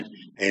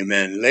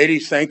Amen.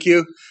 Ladies, thank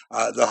you.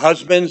 The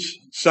husbands,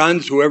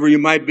 sons, whoever you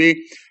might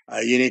be,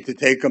 you need to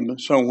take them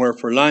somewhere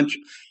for lunch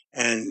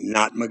and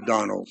not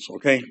McDonald's,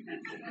 okay?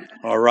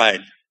 All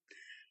right.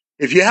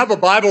 If you have a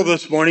Bible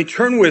this morning,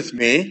 turn with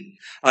me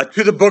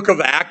to the book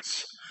of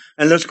Acts,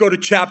 and let's go to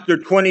chapter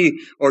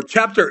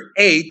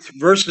 8,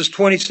 verses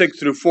 26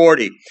 through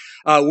 40.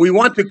 We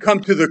want to come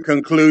to the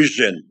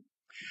conclusion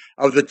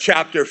of the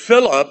chapter.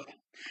 Philip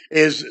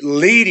is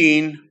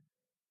leading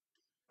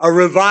a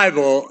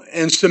revival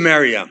in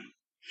Samaria.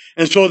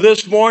 And so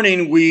this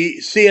morning we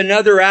see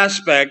another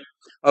aspect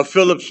of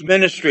Philip's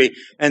ministry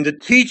and the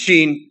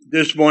teaching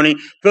this morning.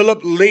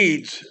 Philip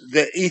leads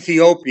the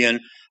Ethiopian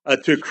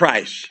to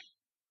Christ.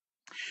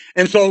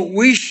 And so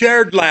we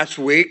shared last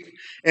week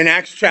in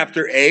Acts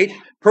chapter 8,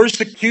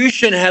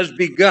 persecution has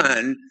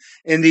begun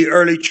in the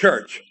early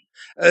church.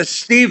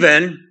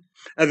 Stephen,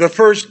 the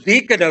first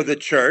deacon of the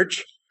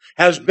church,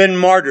 has been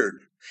martyred.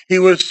 He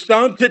was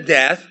stoned to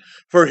death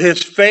for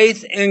his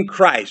faith in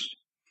Christ.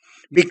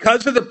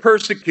 Because of the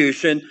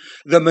persecution,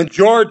 the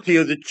majority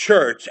of the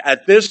church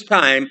at this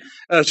time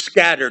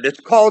scattered. It's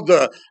called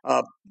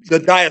the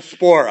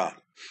diaspora.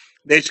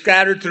 They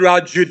scattered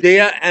throughout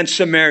Judea and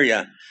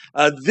Samaria.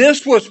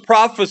 This was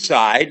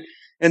prophesied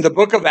in the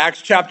book of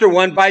Acts chapter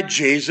 1 by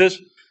Jesus.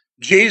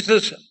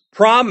 Jesus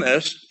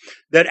promised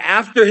that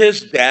after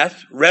his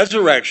death,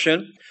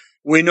 resurrection,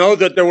 we know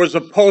that there was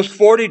a post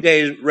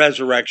 40-day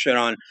resurrection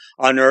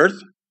on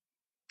earth.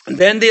 And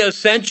then the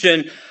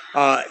ascension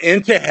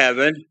into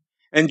heaven,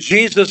 and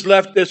Jesus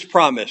left this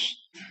promise.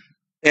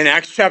 In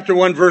Acts chapter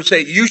 1, verse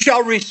 8, you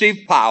shall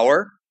receive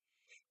power.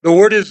 The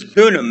word is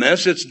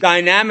dunamis, it's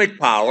dynamic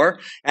power.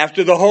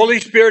 After the Holy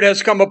Spirit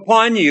has come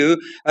upon you,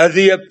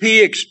 the EP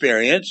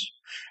experience,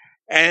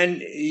 and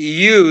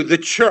you, the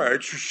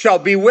church, shall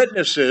be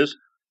witnesses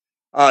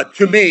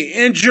to me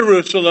in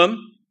Jerusalem,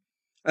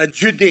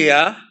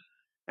 Judea,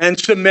 and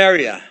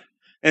Samaria,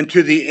 and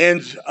to the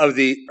ends of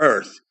the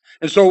earth.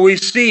 And so we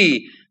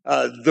see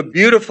the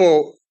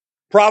beautiful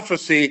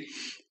prophecy.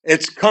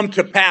 It's come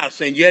to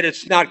pass, and yet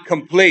it's not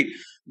complete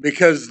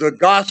because the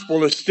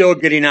gospel is still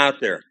getting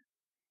out there.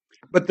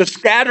 But the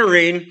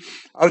scattering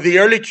of the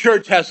early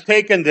church has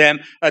taken them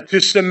to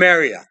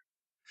Samaria.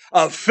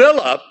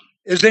 Philip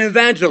is an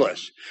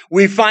evangelist.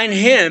 We find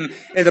him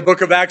in the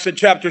book of Acts in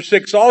chapter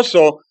 6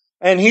 also,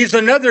 and he's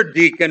another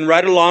deacon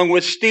right along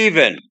with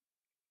Stephen.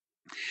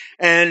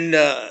 And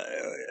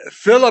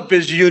Philip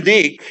is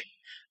unique.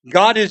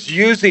 God is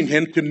using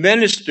him to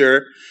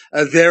minister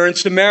there in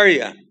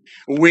Samaria.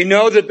 We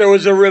know that there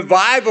was a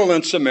revival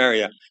in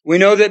Samaria. We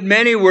know that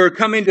many were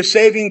coming to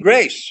saving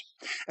grace.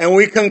 And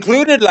we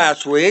concluded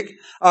last week,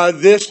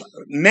 this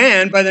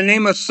man by the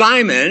name of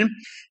Simon,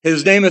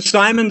 his name is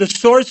Simon the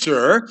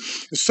sorcerer,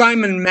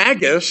 Simon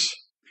Magus,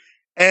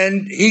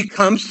 and he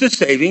comes to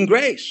saving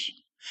grace.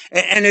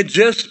 And it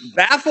just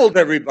baffled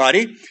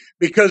everybody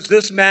because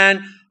this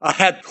man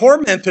had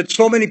tormented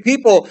so many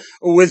people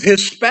with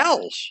his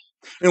spells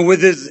and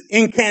with his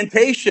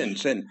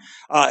incantations, and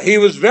he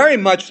was very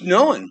much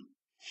known.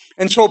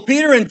 And so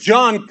Peter and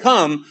John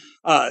come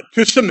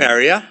to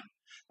Samaria.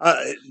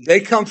 They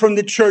come from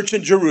the church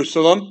in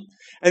Jerusalem,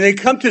 and they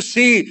come to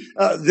see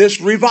this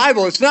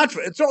revival.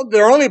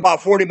 They're only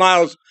about 40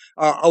 miles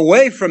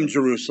away from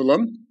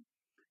Jerusalem.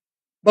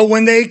 But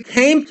when they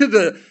came to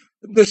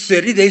the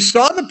city, they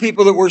saw the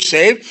people that were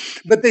saved,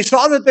 but they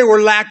saw that they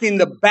were lacking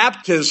the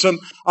baptism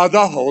of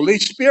the Holy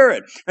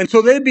Spirit. And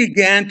so they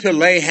began to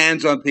lay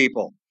hands on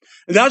people.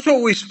 And that's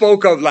what we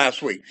spoke of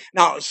last week.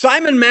 Now,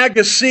 Simon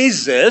Magus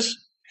sees this,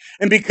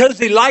 and because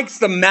he likes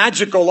the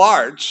magical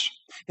arts,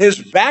 his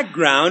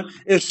background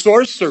is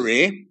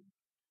sorcery,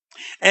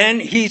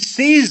 and he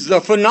sees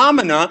the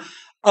phenomena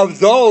of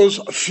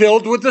those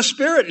filled with the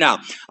Spirit. Now,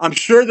 I'm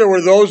sure there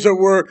were those that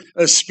were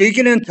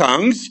speaking in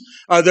tongues.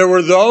 There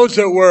were those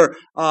that were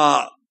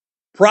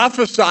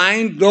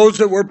prophesying, those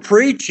that were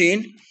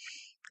preaching.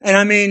 And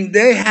I mean,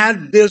 they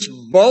had this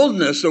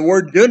boldness, the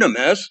word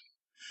dunamis.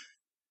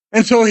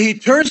 And so he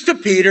turns to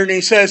Peter and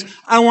he says,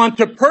 I want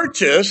to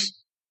purchase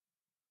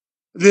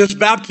this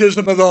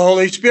baptism of the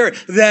Holy Spirit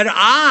that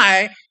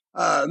I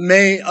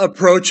may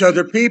approach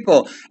other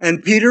people.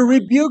 And Peter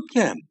rebuked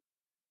him.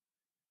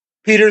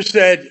 Peter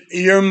said,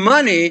 your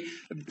money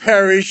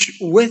perish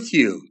with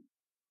you.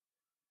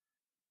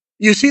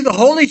 You see, the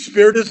Holy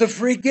Spirit is a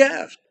free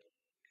gift.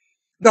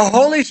 The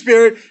Holy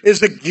Spirit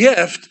is a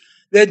gift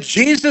that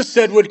Jesus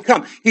said would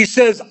come. He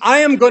says, I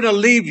am going to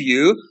leave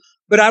you,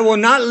 but I will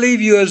not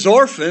leave you as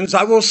orphans.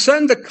 I will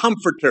send the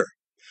Comforter.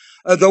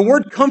 The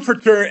word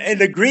comforter in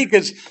the Greek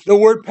is the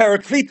word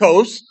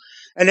parakletos,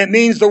 and it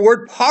means the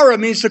word para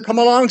means to come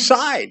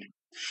alongside.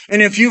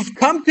 And if you've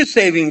come to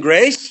saving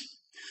grace,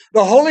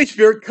 the Holy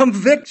Spirit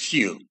convicts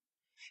you.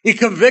 He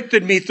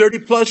convicted me 30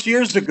 plus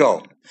years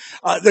ago.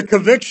 The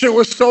conviction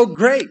was so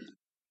great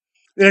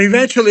that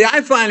eventually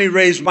I finally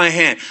raised my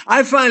hand.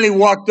 I finally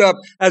walked up,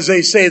 as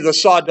they say, the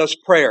sawdust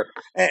prayer.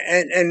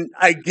 And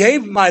I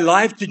gave my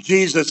life to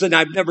Jesus, and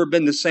I've never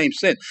been the same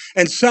since.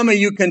 And some of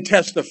you can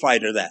testify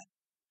to that.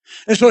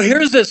 And so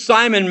here's this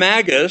Simon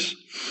Magus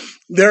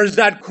there's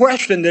that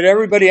question that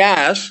everybody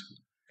asks,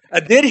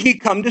 did he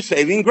come to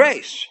saving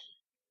grace?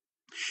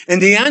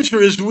 And the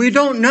answer is we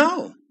don't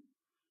know.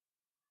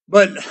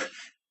 But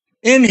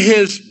in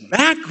his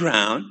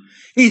background,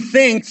 he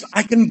thinks,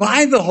 I can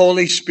buy the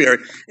Holy Spirit.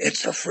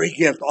 It's a free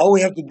gift. All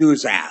we have to do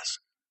is ask.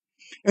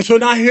 And so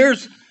now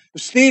here's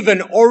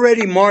Stephen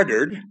already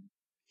martyred.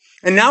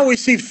 And now we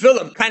see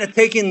Philip kind of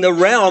taking the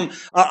realm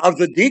of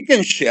the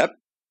deaconship.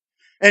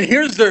 And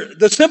here's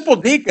the simple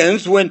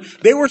deacons when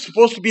they were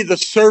supposed to be the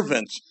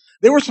servants.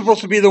 They were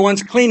supposed to be the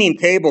ones cleaning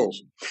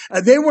tables.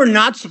 They were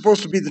not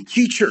supposed to be the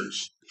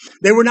teachers.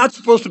 They were not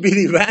supposed to be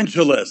the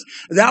evangelists.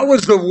 That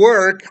was the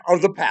work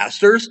of the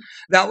pastors.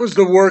 That was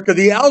the work of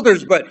the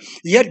elders. But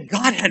yet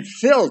God had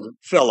filled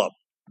Philip.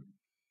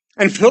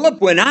 And Philip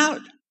went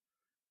out.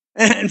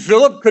 And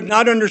Philip could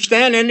not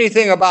understand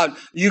anything about,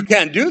 you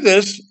can't do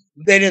this.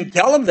 They didn't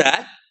tell him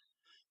that.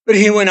 But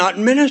he went out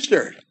and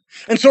ministered.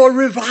 And so a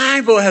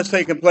revival has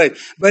taken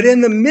place. But in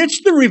the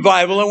midst of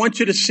revival, I want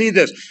you to see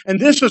this. And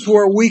this is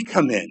where we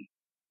come in.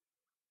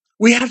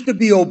 We have to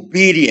be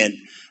obedient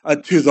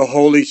to the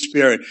Holy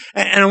Spirit.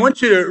 And I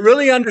want you to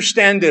really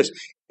understand this.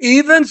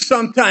 Even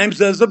sometimes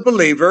as a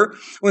believer,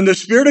 when the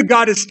Spirit of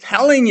God is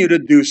telling you to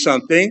do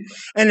something,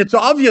 and it's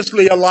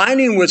obviously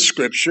aligning with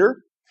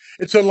Scripture,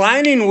 it's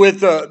aligning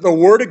with the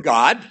Word of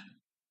God,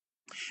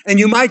 and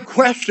you might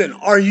question,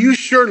 are you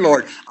sure,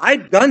 Lord?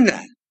 I've done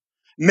that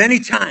many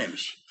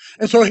times.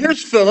 And so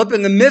here's Philip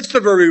in the midst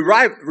of a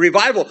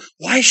revival.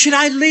 Why should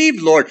I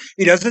leave, Lord?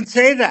 He doesn't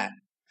say that.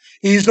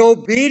 He's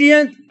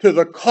obedient to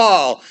the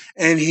call,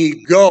 and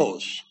he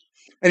goes.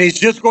 And he's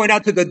just going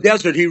out to the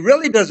desert. He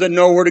really doesn't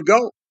know where to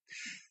go.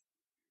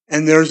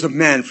 And there's a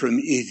man from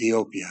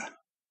Ethiopia.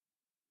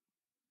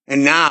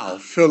 And now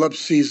Philip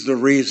sees the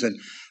reason.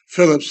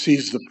 Philip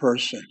sees the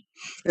person.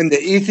 And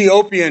the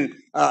Ethiopian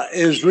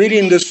is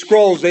reading the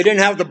scrolls. They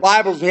didn't have the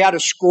Bibles. He had a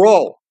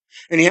scroll.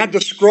 And he had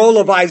the scroll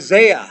of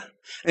Isaiah.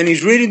 And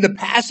he's reading the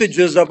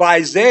passages of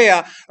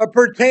Isaiah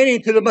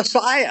pertaining to the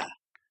Messiah.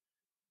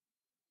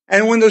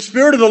 And when the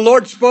Spirit of the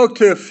Lord spoke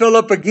to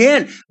Philip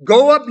again,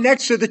 go up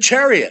next to the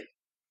chariot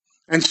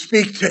and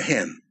speak to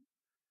him.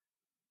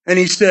 And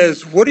he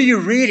says, what are you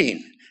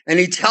reading? And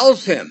he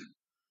tells him.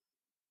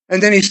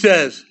 And then he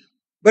says,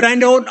 but I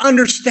don't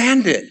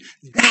understand it.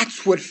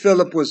 That's what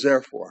Philip was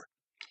there for.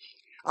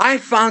 I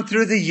found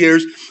through the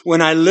years,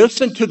 when I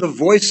listen to the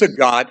voice of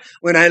God,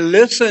 when I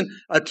listen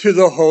to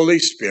the Holy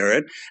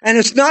Spirit, and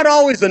it's not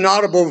always an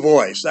audible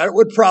voice. That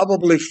would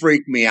probably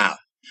freak me out.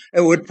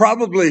 It would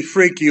probably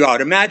freak you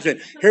out. Imagine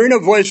hearing a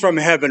voice from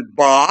heaven,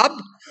 Bob.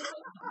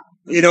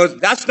 You know,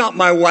 that's not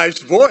my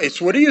wife's voice.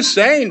 What are you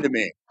saying to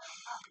me?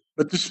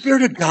 But the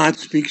Spirit of God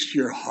speaks to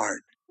your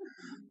heart.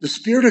 The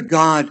Spirit of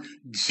God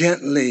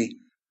gently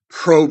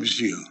probes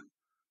you.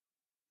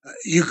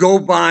 You go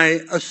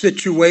by a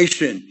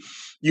situation.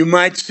 You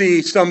might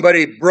see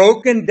somebody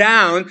broken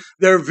down,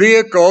 their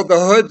vehicle, the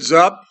hood's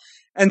up,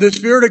 and the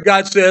Spirit of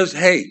God says,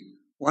 hey,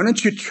 why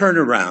don't you turn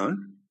around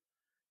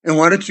and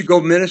why don't you go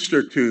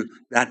minister to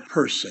that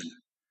person?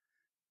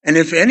 And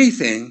if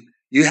anything,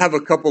 you have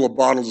a couple of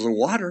bottles of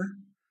water.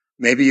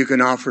 Maybe you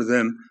can offer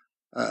them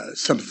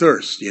some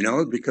thirst,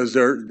 because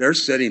they're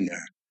sitting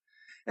there.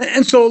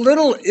 And so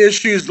little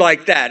issues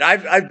like that,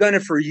 I've done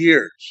it for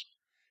years.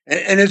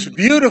 And it's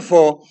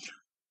beautiful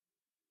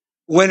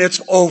when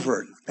it's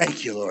over.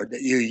 Thank you, Lord,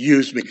 that you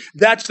used me.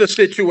 That's the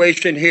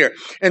situation here.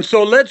 And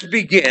so let's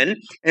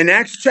begin in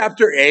Acts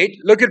chapter 8.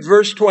 Look at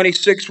verse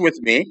 26 with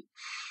me.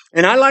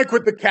 And I like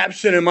what the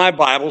caption in my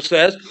Bible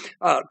says.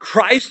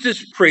 Christ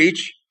is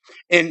preached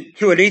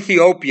to an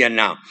Ethiopian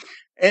now.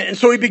 And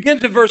so he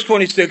begins in verse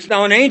 26.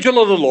 Now an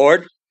angel of the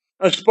Lord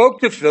spoke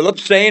to Philip,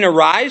 saying,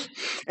 arise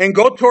and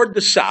go toward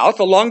the south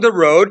along the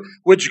road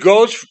which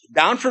goes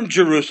down from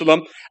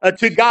Jerusalem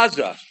to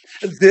Gaza.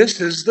 This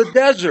is the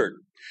desert.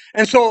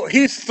 And so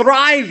he's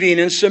thriving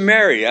in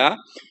Samaria,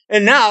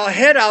 and now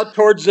head out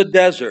towards the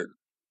desert.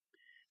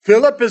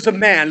 Philip is a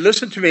man,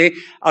 listen to me,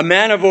 a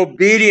man of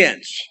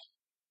obedience,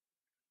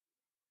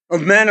 a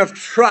man of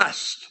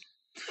trust,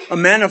 a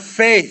man of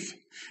faith.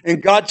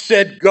 And God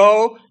said,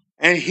 go,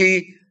 and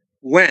he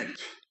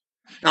went.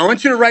 Now I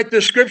want you to write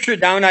this scripture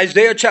down,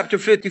 Isaiah chapter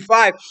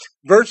 55,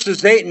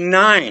 verses 8 and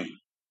 9.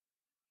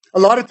 A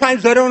lot of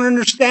times I don't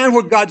understand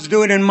what God's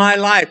doing in my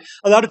life.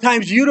 A lot of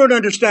times you don't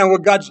understand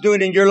what God's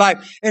doing in your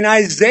life. In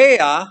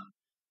Isaiah,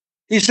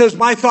 he says,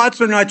 my thoughts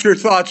are not your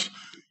thoughts,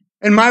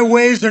 and my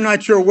ways are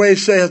not your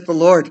ways, saith the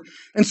Lord.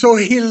 And so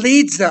he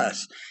leads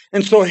us.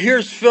 And so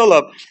here's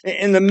Philip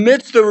in the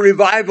midst of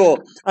revival.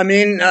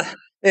 In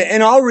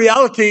all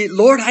reality,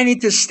 Lord, I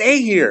need to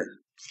stay here.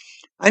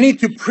 I need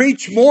to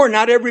preach more.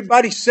 Not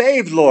everybody's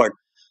saved, Lord.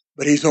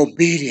 But he's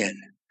obedient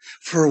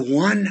for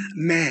one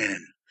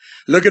man.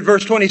 Look at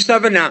verse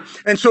 27 now.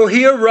 And so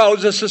he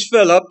arose, this is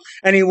Philip,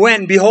 and he went,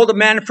 and behold, a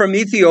man from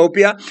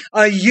Ethiopia,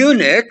 a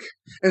eunuch.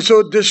 And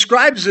so it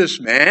describes this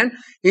man.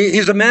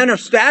 He's a man of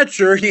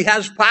stature. He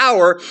has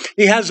power.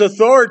 He has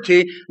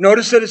authority.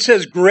 Notice that it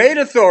says great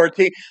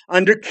authority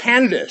under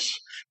Candace.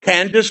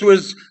 Candace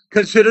was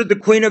considered the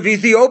queen of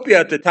Ethiopia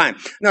at the time.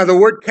 Now, the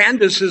word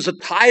Candace is a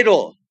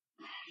title.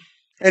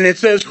 And it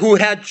says, who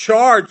had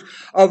charge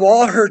of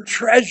all her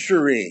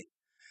treasury.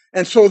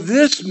 And so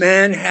this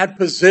man had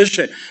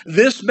position.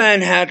 This man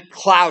had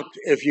clout,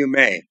 if you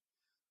may.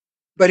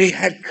 But he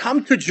had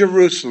come to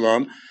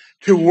Jerusalem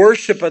to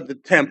worship at the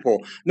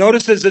temple.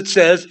 Notice as it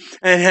says,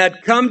 and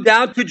had come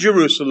down to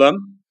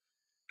Jerusalem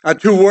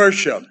to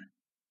worship.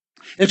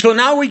 And so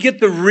now we get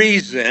the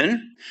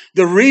reason.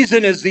 The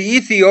reason is the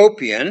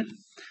Ethiopian.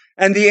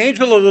 And the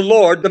angel of the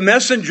Lord, the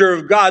messenger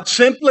of God,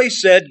 simply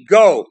said,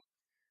 go.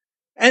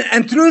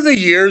 And through the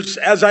years,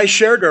 as I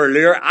shared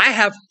earlier, I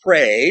have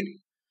prayed,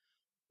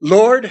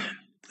 Lord,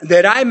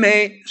 that I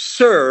may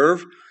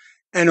serve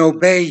and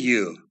obey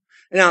you.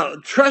 Now,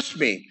 trust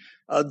me,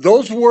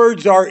 those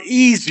words are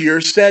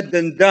easier said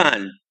than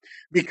done,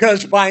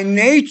 because by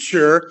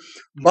nature,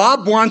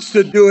 Bob wants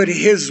to do it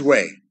his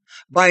way.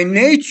 By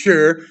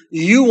nature,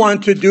 you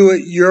want to do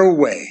it your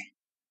way.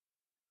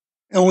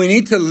 And we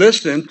need to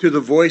listen to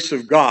the voice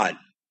of God.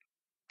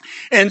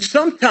 And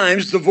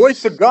sometimes the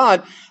voice of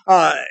God,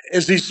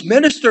 as he's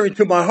ministering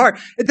to my heart,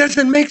 it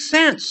doesn't make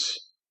sense.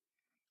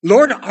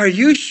 Lord, are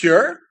you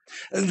sure?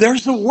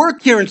 There's a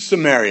work here in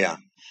Samaria.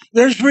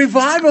 There's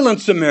revival in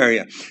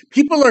Samaria.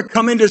 People are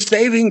coming to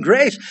saving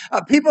grace.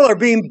 People are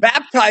being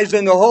baptized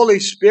in the Holy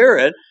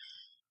Spirit.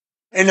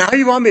 And now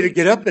you want me to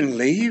get up and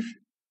leave?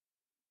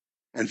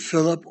 And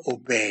Philip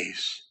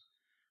obeys.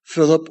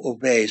 Philip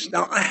obeys.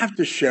 Now, I have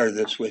to share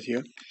this with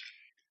you.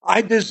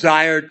 I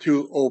desire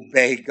to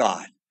obey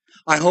God.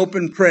 I hope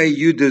and pray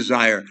you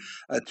desire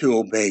to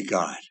obey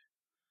God.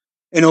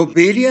 In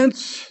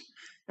obedience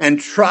and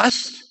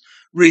trust,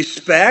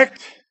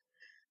 respect,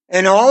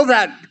 and all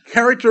that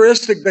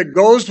characteristic that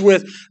goes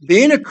with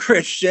being a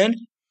Christian,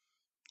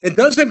 it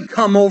doesn't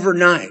come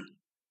overnight.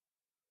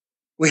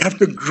 We have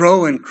to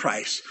grow in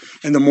Christ.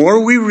 And the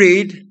more we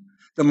read,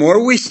 the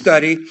more we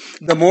study,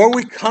 the more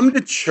we come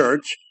to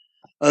church,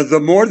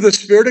 the more the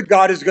Spirit of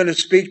God is going to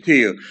speak to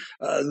you.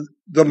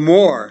 The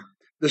more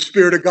the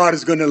Spirit of God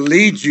is going to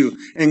lead you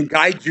and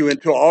guide you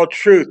into all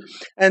truth.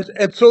 And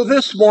so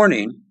this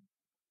morning,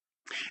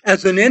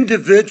 as an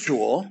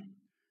individual,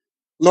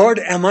 Lord,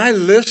 am I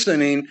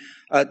listening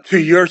to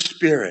your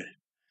Spirit?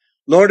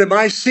 Lord, am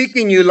I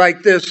seeking you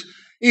like this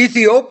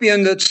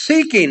Ethiopian that's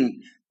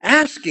seeking,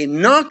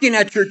 asking, knocking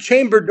at your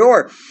chamber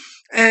door?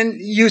 And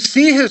you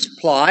see his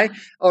ply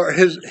or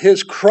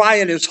his cry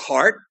in his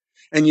heart,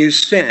 and you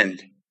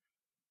send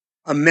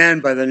a man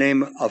by the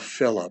name of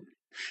Philip.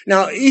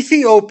 Now,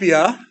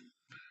 Ethiopia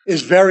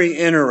is very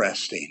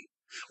interesting.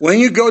 When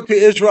you go to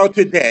Israel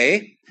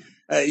today,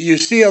 you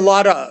see a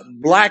lot of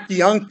black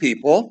young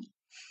people,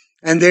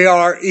 and they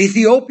are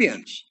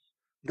Ethiopians.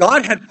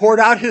 God had poured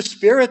out his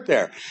Spirit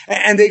there.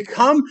 And they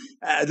come,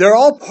 they're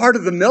all part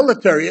of the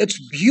military.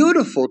 It's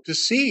beautiful to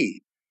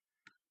see.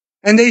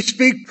 And they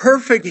speak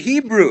perfect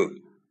Hebrew.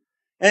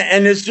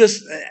 And it's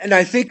just, and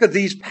I think of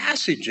these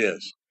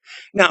passages.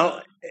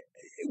 Now,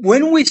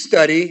 when we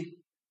study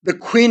the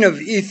Queen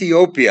of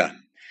Ethiopia,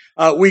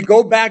 we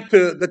go back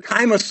to the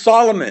time of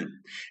Solomon,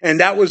 and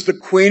that was the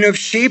Queen of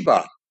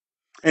Sheba.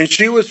 And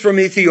she was from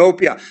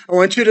Ethiopia. I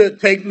want you to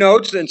take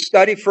notes and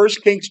study 1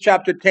 Kings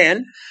chapter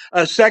 10,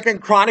 2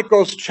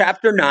 Chronicles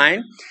chapter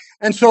 9.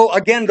 And so,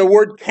 again, the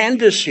word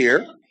Candace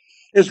here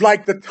is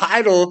like the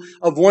title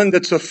of one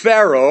that's a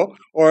pharaoh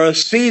or a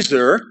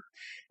Caesar.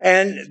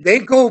 And they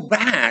go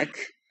back,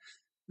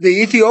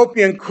 the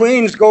Ethiopian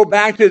queens go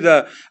back to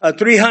the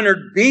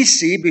 300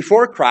 BC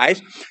before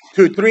Christ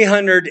to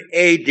 300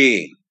 AD.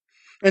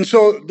 And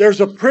so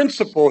there's a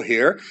principle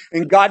here,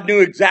 and God knew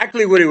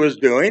exactly what he was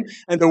doing,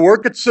 and the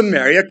work at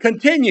Samaria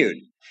continued.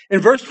 In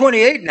verse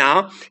 28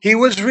 now, he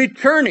was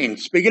returning,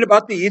 speaking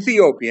about the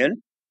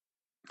Ethiopian,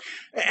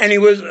 and he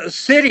was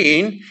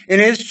sitting in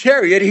his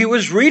chariot. He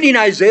was reading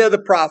Isaiah the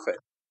prophet.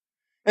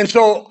 And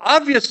so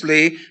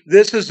obviously,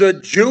 this is a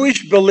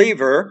Jewish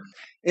believer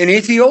in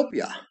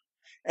Ethiopia.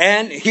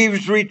 And he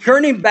was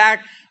returning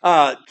back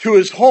to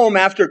his home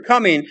after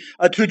coming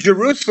to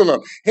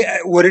Jerusalem.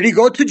 What did he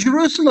go to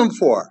Jerusalem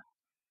for?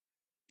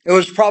 It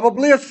was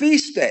probably a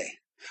feast day.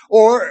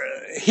 Or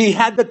he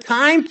had the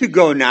time to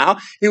go now.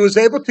 He was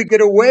able to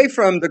get away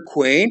from the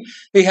queen.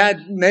 He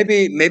had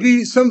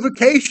maybe some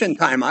vacation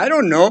time. I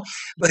don't know.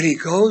 But he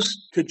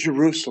goes to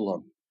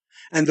Jerusalem.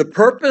 And the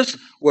purpose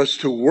was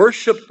to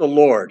worship the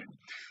Lord.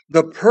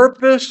 The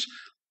purpose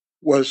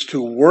was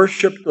to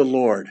worship the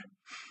Lord.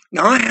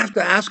 Now, I have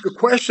to ask a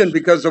question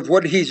because of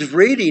what he's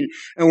reading,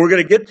 and we're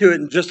going to get to it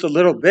in just a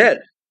little bit.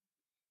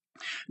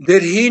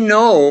 Did he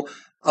know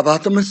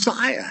about the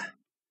Messiah?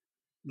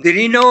 Did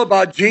he know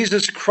about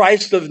Jesus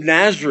Christ of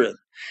Nazareth?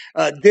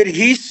 Did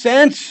he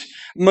sense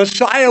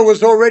Messiah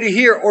was already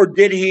here, or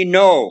did he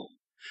know?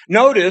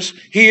 Notice,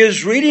 he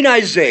is reading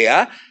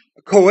Isaiah,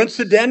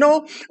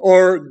 coincidental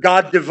or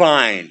God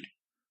divine?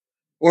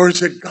 Or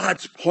is it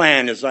God's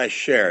plan, as I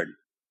shared?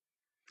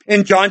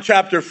 In John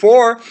chapter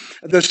 4,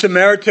 the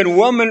Samaritan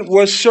woman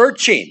was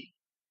searching.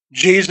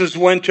 Jesus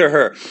went to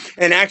her.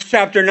 In Acts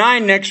chapter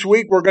 9, next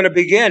week, we're going to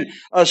begin.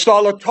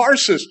 Saul of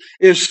Tarsus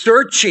is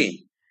searching,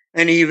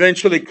 and he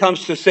eventually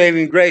comes to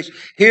saving grace.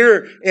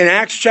 Here in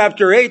Acts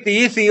chapter 8,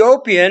 the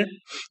Ethiopian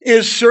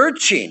is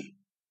searching.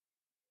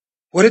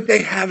 What did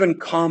they have in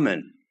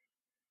common?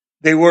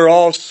 They were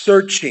all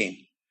searching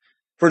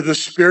for the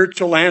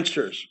spiritual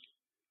answers.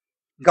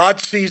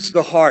 God sees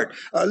the heart.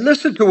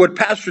 Listen to what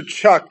Pastor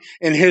Chuck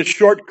in his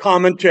short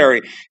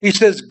commentary. He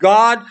says,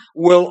 God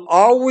will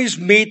always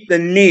meet the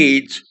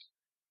needs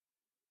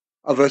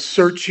of a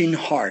searching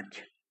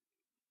heart.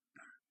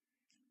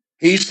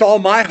 He saw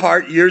my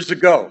heart years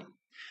ago.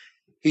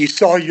 He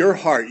saw your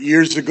heart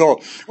years ago.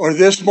 Or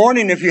this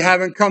morning, if you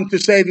haven't come to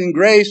saving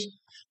grace,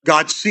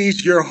 God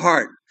sees your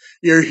heart.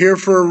 You're here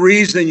for a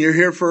reason. You're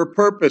here for a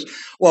purpose.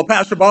 Well,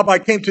 Pastor Bob, I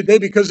came today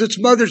because it's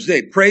Mother's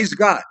Day. Praise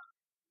God.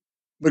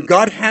 But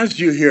God has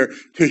you here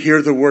to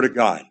hear the Word of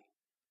God.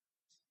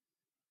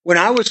 When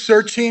I was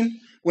searching,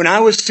 when I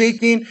was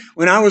seeking,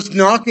 when I was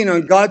knocking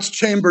on God's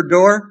chamber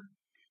door,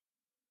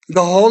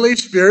 the Holy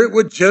Spirit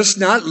would just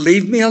not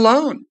leave me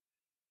alone.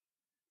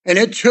 And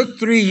it took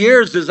 3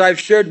 years, as I've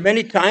shared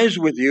many times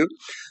with you,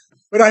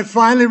 but I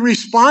finally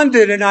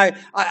responded and I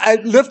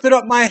lifted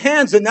up my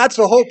hands, and that's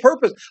the whole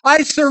purpose.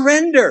 I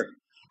surrender.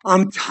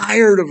 I'm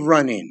tired of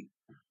running.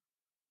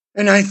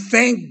 And I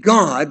thank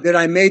God that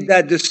I made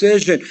that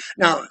decision.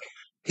 Now,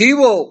 He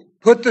will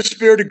put the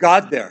Spirit of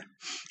God there.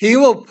 He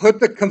will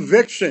put the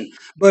conviction.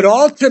 But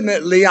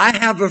ultimately, I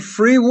have a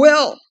free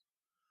will.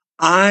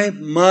 I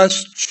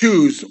must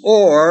choose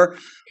or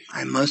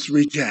I must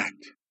reject.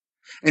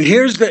 And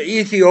here's the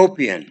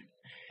Ethiopian.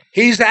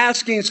 He's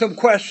asking some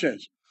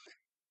questions.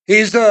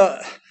 He's an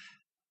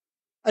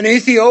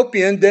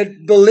Ethiopian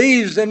that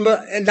believes in,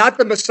 and not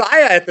the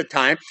Messiah at the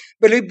time,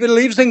 but he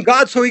believes in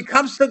God. So he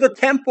comes to the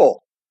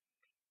temple.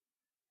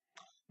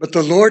 But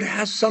the Lord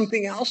has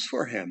something else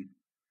for him.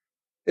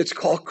 It's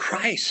called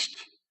Christ.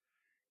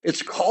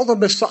 It's called the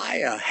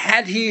Messiah.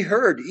 Had he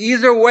heard?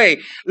 Either way,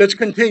 let's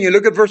continue.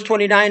 Look at verse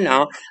 29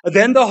 now.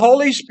 Then the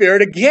Holy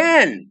Spirit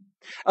again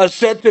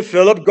said to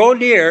Philip, go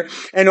near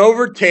and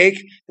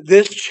overtake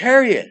this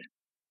chariot.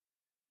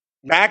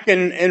 Back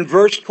in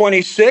verse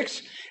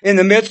 26, in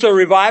the midst of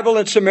revival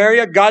in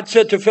Samaria, God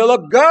said to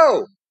Philip,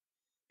 go.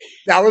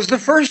 That was the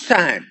first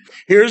time.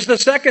 Here's the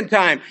second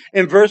time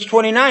in verse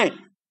 29.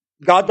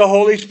 God the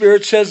Holy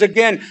Spirit says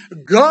again,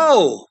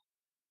 go.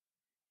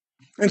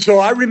 And so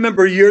I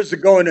remember years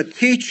ago in a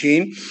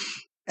teaching,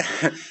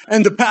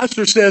 and the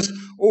pastor says,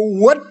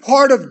 what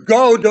part of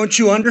go don't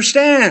you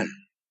understand?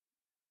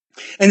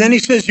 And then he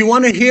says, you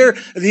want to hear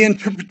the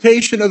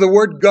interpretation of the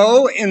word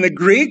go in the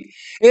Greek?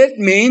 It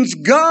means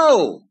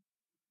go.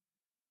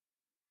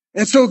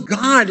 And so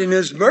God, in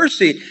His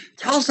mercy,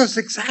 tells us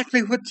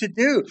exactly what to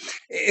do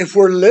if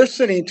we're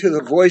listening to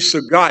the voice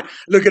of God.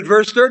 Look at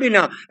verse 30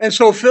 now. And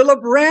so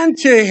Philip ran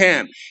to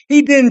him.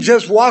 He didn't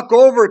just walk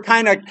over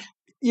kind of,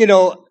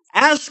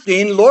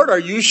 asking, Lord, are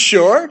you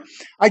sure?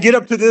 I get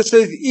up to this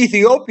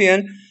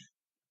Ethiopian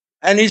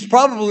and he's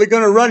probably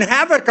going to run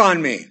havoc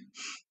on me.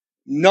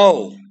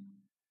 No.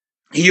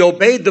 He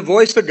obeyed the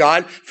voice of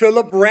God.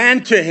 Philip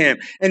ran to him,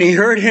 and he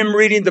heard him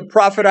reading the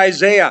prophet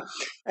Isaiah.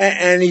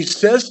 And he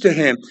says to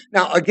him,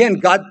 now again,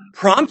 God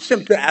prompts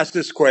him to ask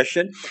this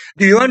question.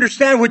 Do you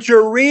understand what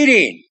you're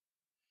reading?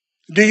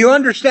 Do you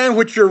understand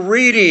what you're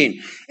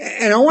reading?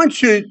 And I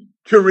want you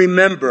to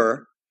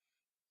remember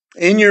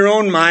in your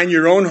own mind,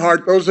 your own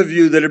heart, those of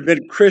you that have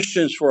been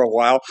Christians for a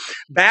while,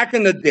 back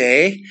in the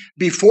day,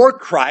 before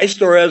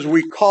Christ, or as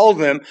we call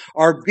them,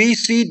 our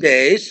BC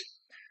days,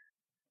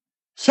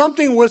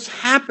 something was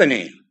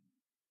happening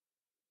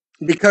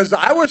because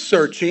I was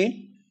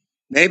searching.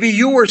 Maybe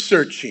you were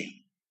searching.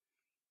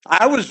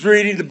 I was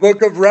reading the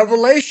book of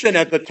Revelation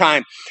at the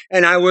time,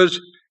 and I was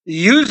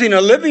using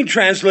a Living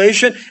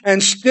Translation,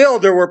 and still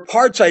there were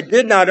parts I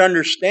did not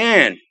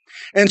understand.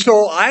 And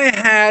so I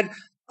had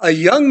a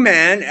young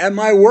man at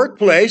my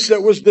workplace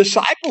that was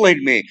discipling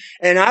me,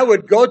 and I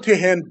would go to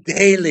him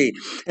daily,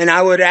 and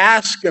I would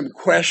ask him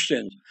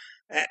questions.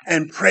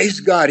 And praise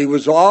God, he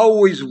was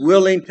always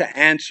willing to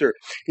answer.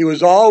 He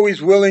was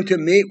always willing to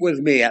meet with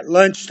me at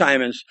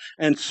lunchtime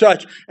and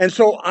such. And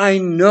so I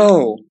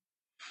know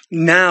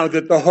now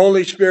that the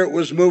Holy Spirit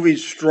was moving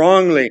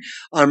strongly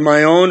on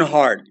my own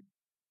heart,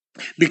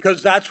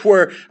 because that's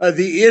where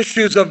the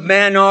issues of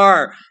man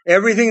are.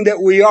 Everything that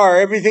we are,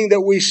 everything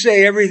that we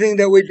say, everything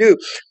that we do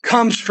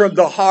comes from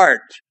the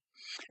heart.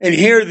 And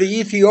here the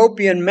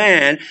Ethiopian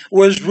man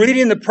was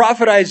reading the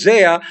prophet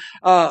Isaiah.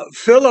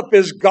 Philip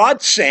is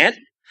God sent.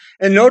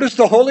 And notice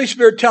the Holy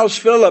Spirit tells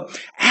Philip,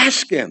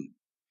 ask him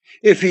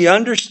if he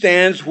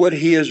understands what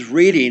he is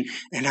reading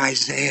in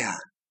Isaiah.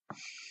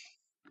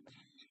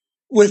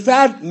 With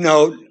that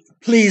note,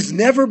 please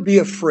never be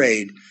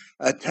afraid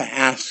to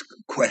ask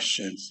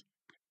questions.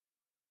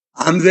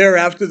 I'm there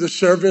after the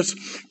service.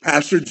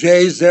 Pastor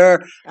Jay's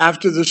there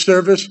after the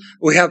service.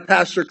 We have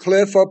Pastor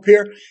Cliff up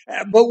here.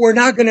 But we're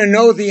not going to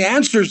know the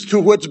answers to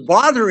what's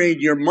bothering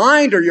your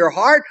mind or your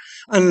heart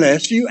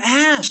unless you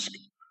ask.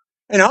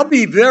 And I'll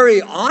be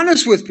very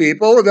honest with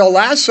people. They'll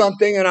ask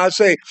something and I'll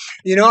say,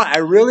 I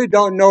really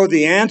don't know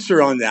the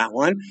answer on that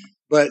one,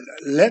 but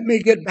let me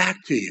get back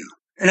to you.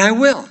 And I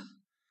will,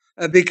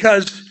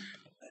 because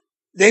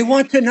they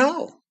want to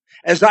know.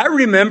 As I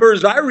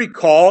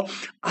recall,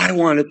 I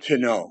wanted to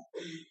know.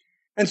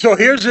 And so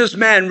here's this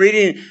man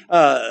reading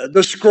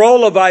the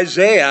scroll of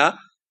Isaiah,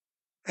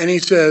 and he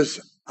says,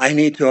 I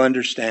need to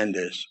understand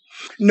this.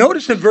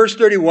 Notice in verse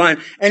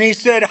 31, and he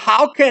said,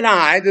 how can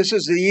I, this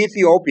is the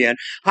Ethiopian,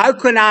 how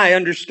can I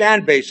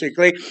understand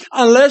basically,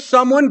 unless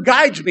someone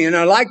guides me? And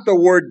I like the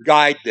word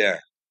guide there.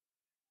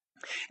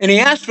 And he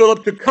asked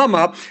Philip to come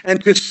up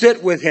and to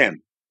sit with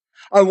him.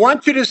 I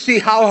want you to see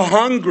how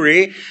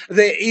hungry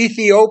the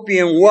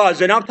Ethiopian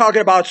was. And I'm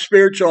talking about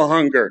spiritual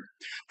hunger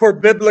for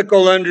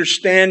biblical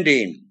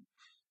understanding.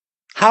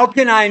 How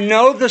can I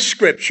know the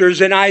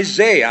scriptures in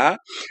Isaiah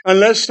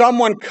unless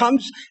someone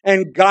comes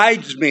and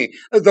guides me?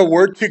 The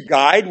word to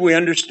guide, we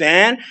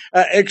understand,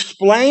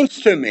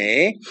 explains to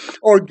me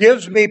or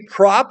gives me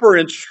proper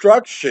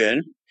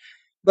instruction.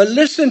 But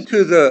listen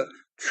to the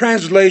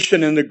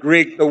translation in the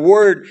Greek. The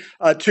word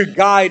to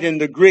guide in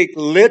the Greek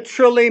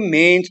literally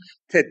means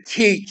to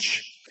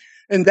teach.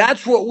 And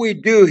that's what we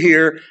do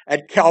here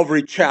at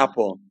Calvary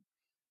Chapel.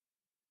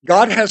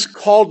 God has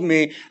called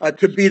me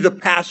to be the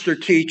pastor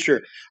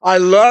teacher. I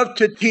love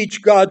to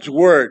teach God's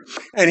word.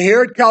 And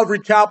here at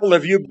Calvary Chapel,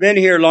 if you've been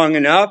here long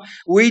enough,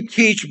 we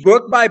teach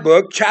book by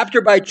book,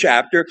 chapter by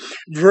chapter,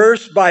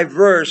 verse by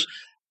verse.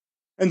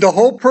 And the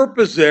whole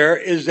purpose there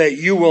is that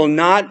you will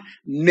not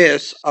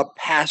miss a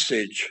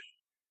passage.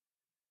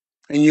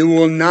 And you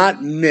will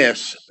not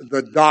miss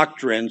the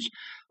doctrines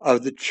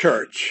of the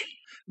church.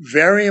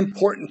 Very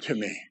important to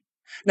me.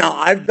 Now,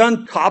 I've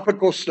done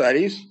topical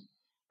studies.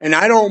 And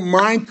I don't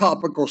mind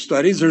topical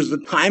studies. There's a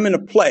time and a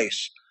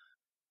place.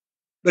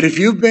 But if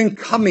you've been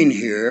coming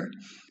here,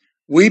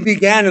 we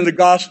began in the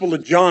Gospel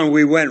of John.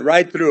 We went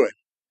right through it.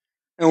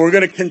 And we're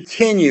going to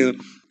continue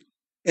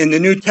in the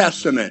New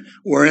Testament.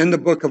 We're in the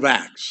book of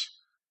Acts.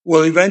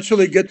 We'll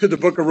eventually get to the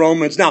book of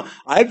Romans. Now,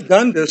 I've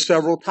done this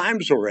several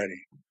times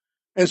already.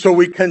 And so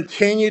we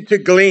continue to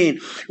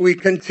glean. We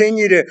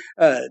continue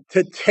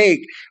to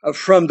take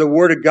from the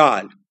Word of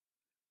God.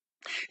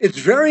 It's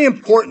very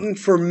important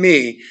for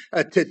me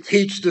to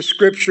teach the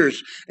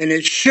scriptures, and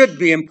it should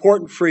be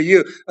important for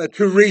you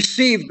to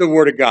receive the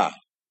word of God.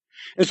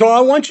 And so I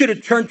want you to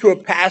turn to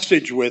a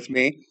passage with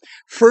me,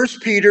 1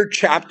 Peter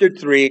chapter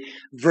 3,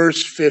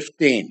 verse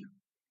 15.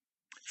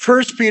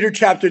 1 Peter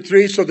chapter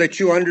 3, so that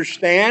you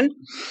understand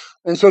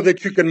and so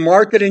that you can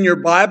mark it in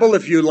your Bible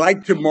if you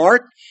like to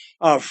mark.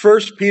 1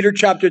 Peter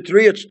chapter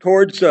 3, it's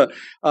towards the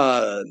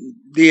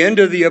end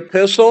of the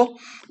epistle.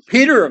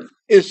 Peter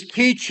is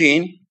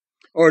teaching,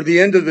 or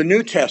the end of the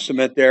New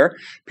Testament there,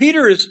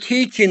 Peter is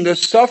teaching the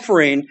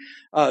suffering,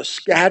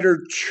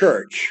 scattered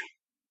church.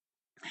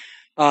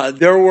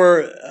 There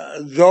were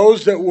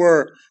those that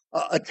were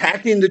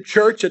attacking the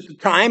church at the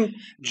time,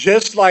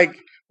 just like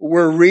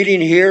we're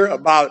reading here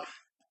about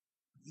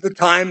the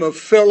time of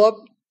Philip,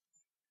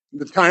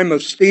 the time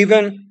of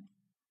Stephen.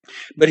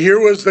 But here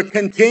was the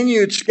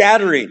continued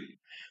scattering.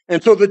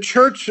 And so the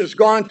church has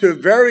gone to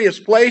various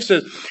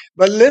places.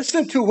 But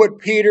listen to what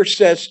Peter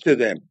says to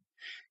them.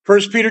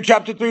 1 Peter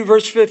chapter 3,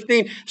 verse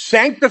 15,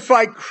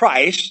 sanctify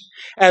Christ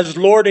as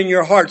Lord in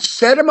your hearts.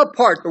 Set him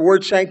apart, the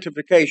word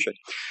sanctification.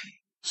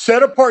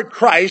 Set apart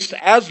Christ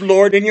as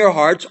Lord in your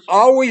hearts,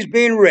 always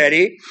being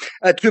ready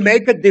to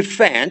make a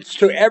defense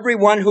to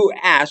everyone who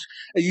asks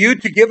you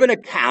to give an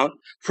account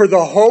for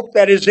the hope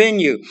that is in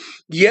you,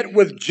 yet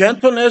with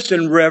gentleness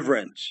and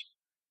reverence.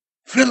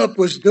 Philip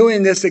was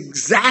doing this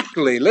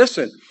exactly,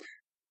 listen,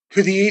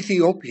 to the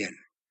Ethiopian.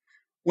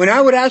 When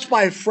I would ask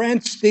my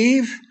friend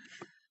Steve,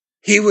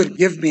 he would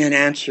give me an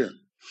answer.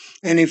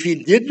 And if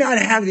he did not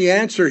have the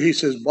answer, he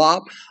says,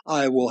 Bob,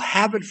 I will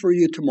have it for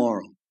you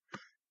tomorrow.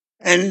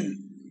 And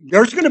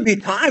there's going to be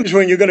times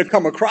when you're going to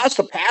come across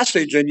a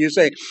passage and you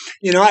say,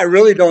 I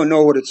really don't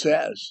know what it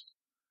says.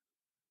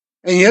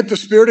 And yet the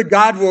Spirit of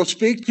God will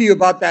speak to you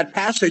about that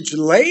passage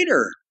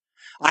later.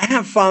 I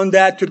have found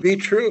that to be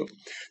true.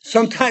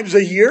 Sometimes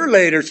a year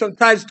later,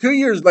 sometimes 2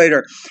 years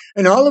later.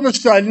 And all of a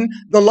sudden,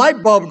 the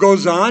light bulb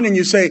goes on and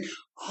you say,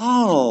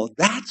 oh,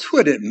 that's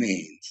what it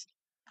means.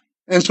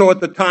 And so at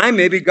the time,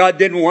 maybe God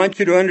didn't want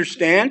you to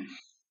understand.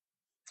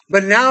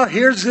 But now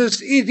here's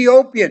this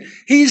Ethiopian.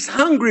 He's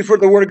hungry for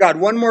the word of God.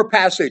 One more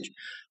passage.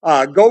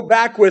 Go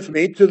back with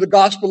me to the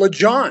Gospel of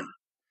John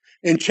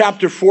in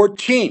chapter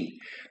 14,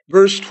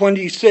 verse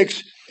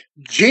 26.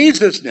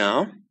 Jesus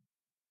now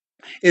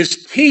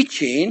is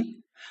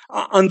teaching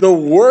on the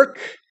work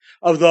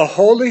of the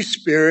Holy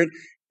Spirit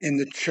in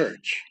the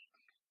church.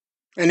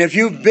 And if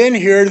you've been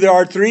here, there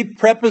are 3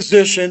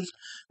 prepositions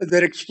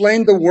that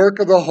explain the work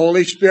of the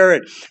Holy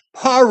Spirit.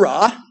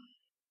 Para,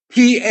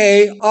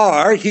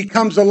 P-A-R, he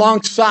comes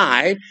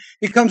alongside.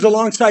 He comes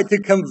alongside to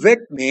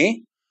convict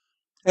me.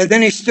 And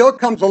then he still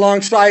comes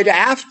alongside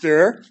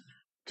after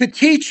to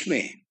teach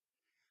me.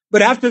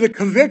 But after the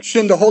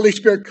conviction, the Holy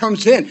Spirit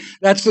comes in.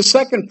 That's the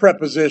second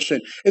preposition.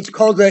 It's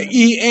called the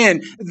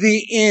E-N,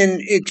 the in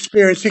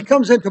experience. He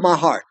comes into my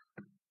heart.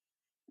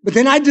 But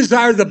then I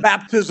desire the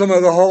baptism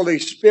of the Holy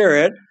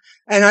Spirit.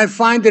 And I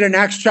find it in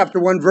Acts chapter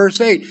 1,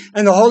 verse 8.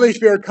 And the Holy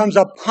Spirit comes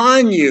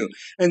upon you.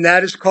 And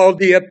that is called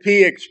the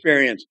epi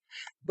experience.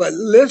 But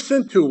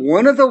listen to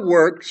one of the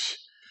works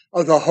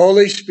of the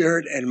Holy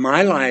Spirit in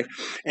my life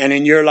and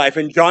in your life.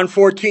 In John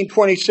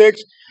 14:26,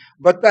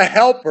 but the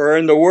Helper,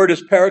 and the word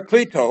is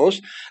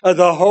Parakletos,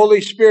 the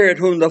Holy Spirit,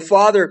 whom the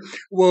Father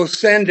will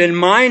send in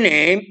my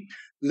name.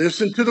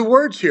 Listen to the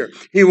words here.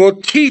 He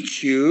will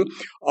teach you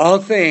all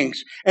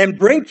things and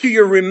bring to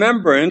your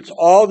remembrance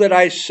all that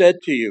I said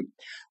to you.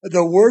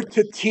 The word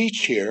to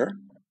teach here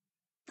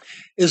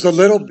is a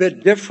little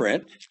bit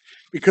different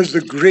because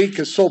the Greek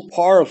is so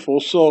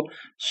powerful,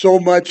 so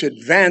much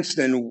advanced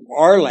in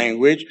our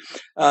language.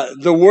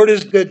 The word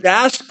is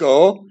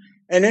didasko,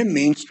 and it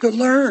means to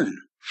learn.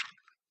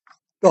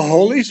 The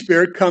Holy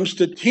Spirit comes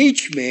to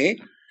teach me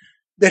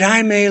that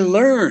I may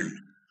learn.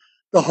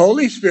 The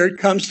Holy Spirit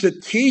comes to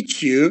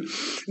teach you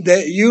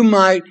that you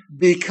might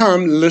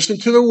become, listen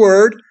to the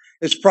word,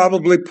 it's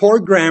probably poor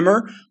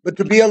grammar, but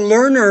to be a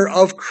learner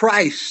of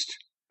Christ.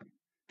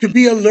 To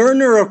be a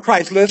learner of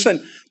Christ.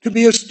 Listen, to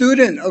be a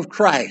student of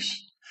Christ.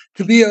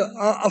 To be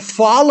a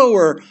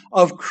follower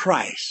of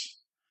Christ.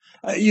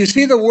 You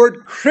see, the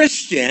word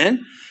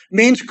Christian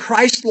means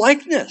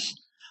Christ-likeness.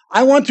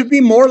 I want to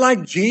be more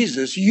like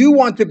Jesus. You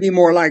want to be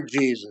more like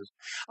Jesus.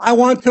 I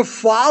want to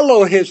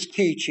follow his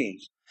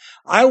teachings.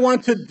 I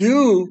want to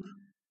do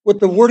what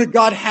the Word of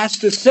God has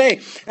to say.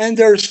 And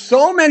there's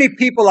so many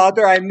people out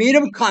there, I meet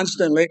them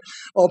constantly.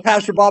 Oh,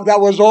 Pastor Bob, that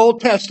was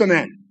Old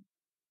Testament.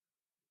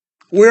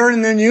 We're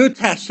in the New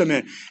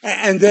Testament.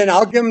 And then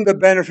I'll give them the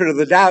benefit of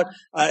the doubt.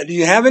 Do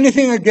you have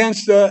anything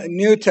against the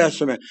New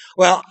Testament?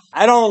 Well,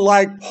 I don't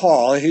like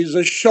Paul. He's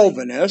a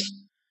chauvinist.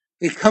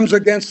 He comes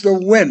against the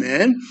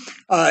women.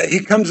 He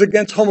comes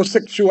against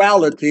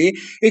homosexuality.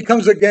 He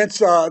comes against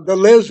the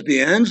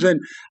lesbians.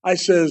 And I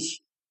says,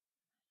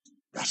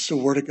 that's the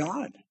Word of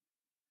God.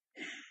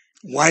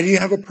 Why do you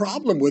have a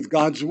problem with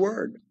God's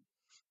Word?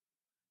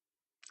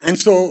 And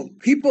so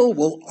people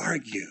will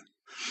argue.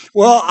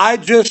 Well, I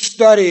just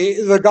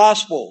study the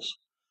Gospels.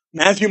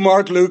 Matthew,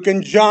 Mark, Luke,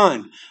 and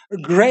John.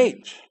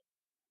 Great.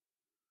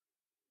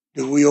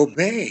 Do we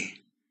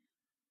obey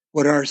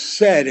what are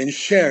said and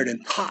shared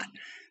and taught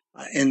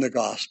in the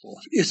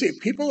Gospels? You see,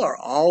 people are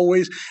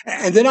always,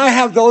 and then I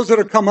have those that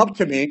have come up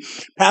to me,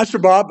 Pastor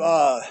Bob,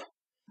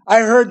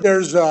 I heard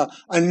there's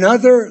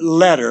another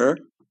letter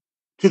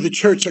to the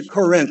church at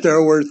Corinth.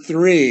 There were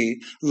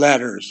 3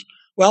 letters.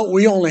 Well,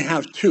 we only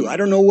have 2. I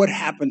don't know what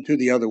happened to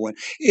the other one,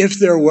 if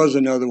there was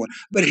another one.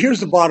 But here's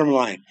the bottom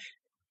line.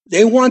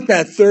 They want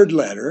that 3rd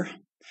letter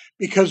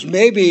because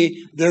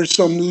maybe there's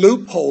some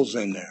loopholes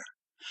in there.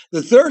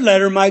 The 3rd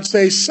letter might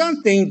say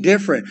something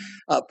different.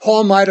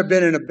 Paul might have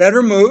been in a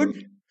better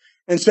mood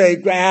and say,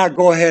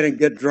 go ahead and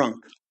get drunk.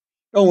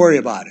 Don't worry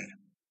about it.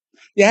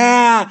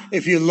 Yeah,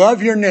 if you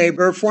love your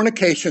neighbor,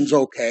 fornication's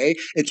okay.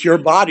 It's your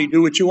body.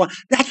 Do what you want.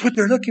 That's what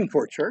they're looking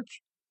for,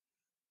 church.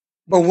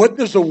 But what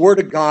does the Word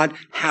of God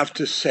have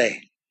to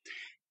say?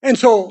 And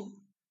so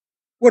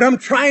what I'm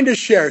trying to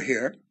share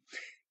here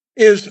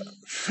is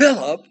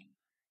Philip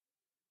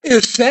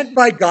is sent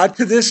by God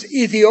to this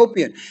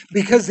Ethiopian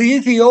because the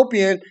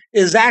Ethiopian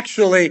is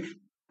actually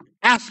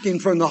asking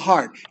from the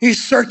heart.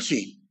 He's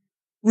searching.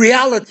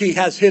 Reality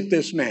has hit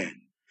this man.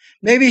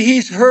 Maybe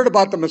he's heard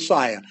about the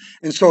Messiah,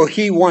 and so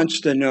he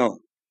wants to know.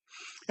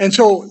 And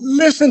so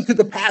listen to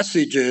the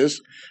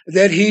passages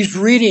that he's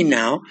reading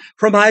now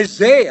from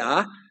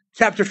Isaiah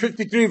chapter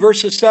 53,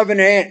 verses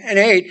 7 and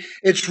 8.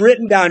 It's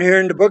written down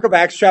here in the book of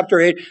Acts chapter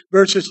 8,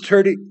 verses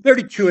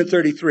 32 and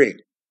 33.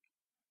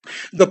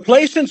 The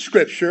place in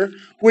Scripture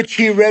which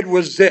he read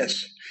was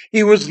this.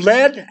 He was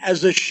led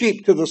as a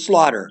sheep to the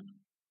slaughter.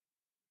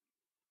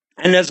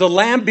 And as a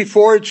lamb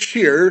before its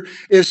shearer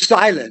is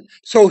silent,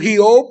 so he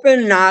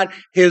opened not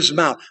his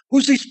mouth.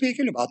 Who's he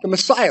speaking about? The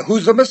Messiah.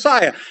 Who's the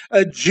Messiah?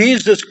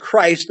 Jesus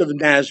Christ of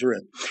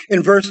Nazareth.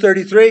 In verse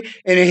 33,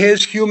 in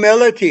his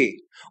humility,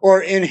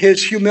 or in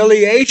his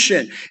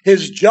humiliation,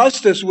 his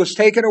justice was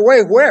taken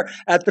away. Where?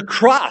 At the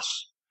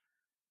cross.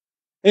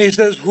 And he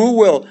says, who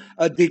will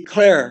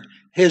declare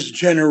his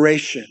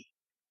generation?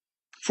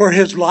 For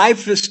his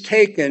life is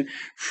taken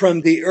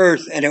from the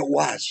earth, and it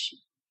was.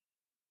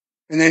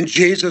 And then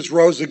Jesus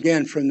rose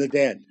again from the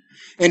dead.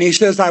 And he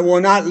says, I will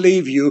not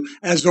leave you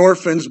as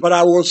orphans, but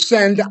I will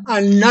send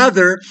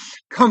another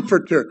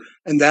comforter.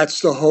 And that's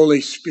the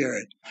Holy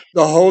Spirit.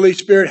 The Holy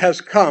Spirit has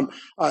come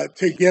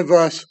to give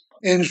us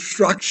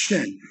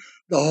instruction.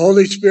 The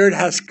Holy Spirit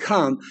has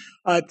come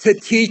to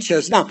teach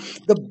us. Now,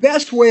 the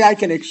best way I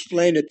can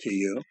explain it to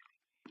you,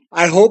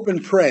 I hope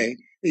and pray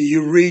that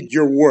you read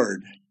your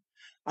word.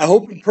 I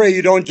hope and pray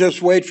you don't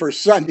just wait for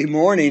Sunday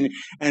morning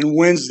and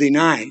Wednesday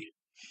night,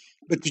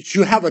 but that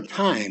you have a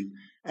time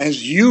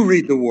as you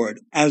read the Word,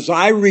 as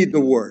I read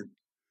the Word.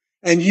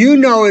 And you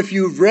know if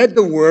you've read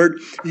the Word,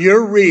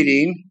 you're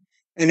reading,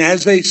 and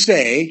as they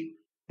say,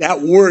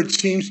 that word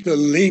seems to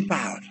leap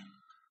out.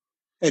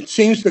 It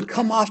seems to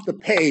come off the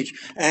page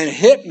and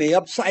hit me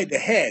upside the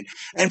head.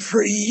 And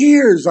for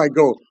years I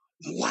go,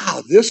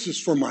 wow, this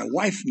is for my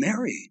wife,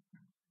 Mary.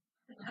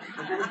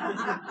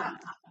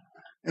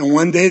 And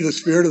one day the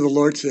Spirit of the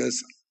Lord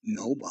says,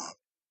 no, Bob,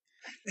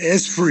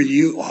 it's for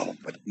you. Oh,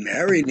 but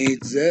Mary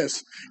needs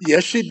this.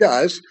 Yes, she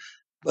does.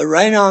 But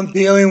right now I'm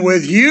dealing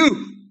with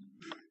you.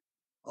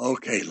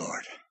 Okay,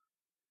 Lord.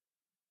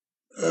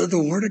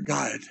 The Word of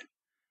God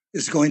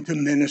is going to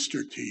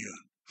minister to you.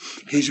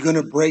 He's going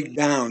to break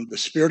down, the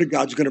Spirit of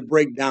God is going to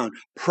break down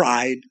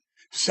pride,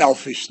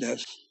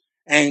 selfishness,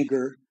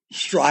 anger,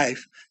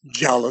 strife,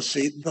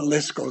 jealousy. The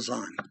list goes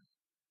on.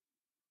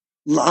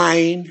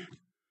 Lying.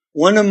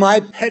 One of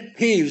my pet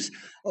peeves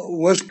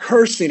was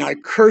cursing. I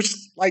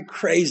cursed like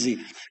crazy.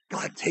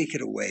 God, take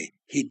it away.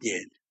 He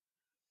did.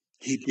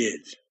 He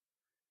did.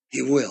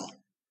 He will.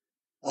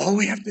 All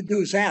we have to do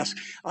is ask.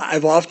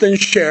 I've often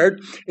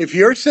shared, if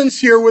you're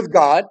sincere with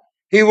God,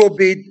 He will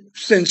be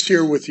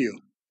sincere with you.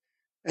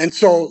 And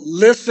so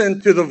listen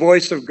to the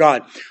voice of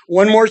God.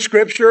 One more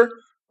scripture.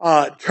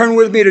 Turn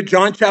with me to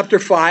John chapter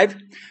 5,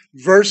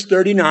 verse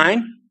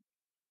 39.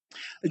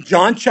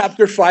 John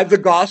chapter 5, the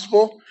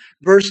gospel,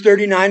 verse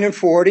 39 and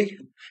 40.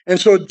 And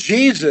so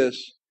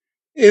Jesus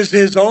is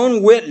his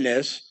own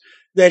witness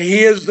that he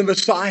is the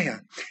Messiah.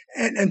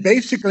 And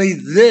basically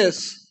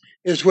this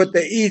is what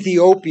the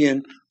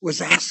Ethiopian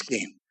was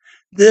asking.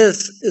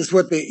 This is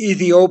what the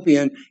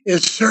Ethiopian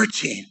is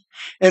searching.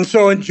 And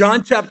so in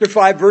John chapter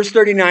 5, verse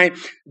 39,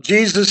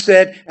 Jesus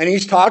said, and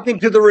he's talking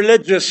to the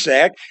religious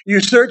sect, you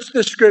search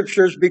the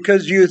scriptures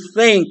because you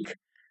think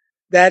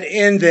that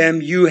in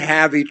them you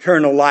have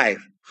eternal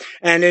life.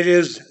 And it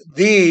is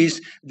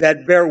these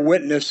that bear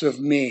witness of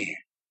me.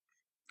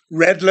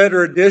 Red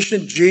letter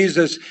edition,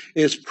 Jesus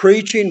is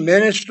preaching,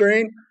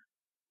 ministering.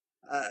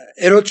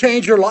 It'll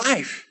change your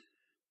life,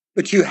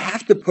 but you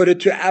have to put it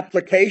to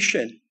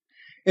application.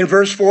 In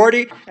verse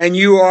 40, and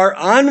you are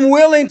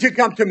unwilling to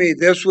come to me.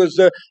 This was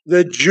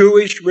the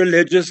Jewish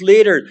religious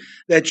leader,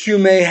 that you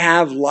may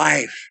have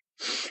life.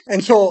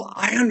 And so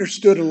I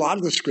understood a lot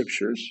of the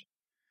scriptures.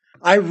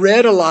 I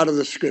read a lot of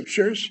the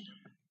scriptures.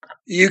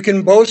 You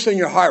can boast in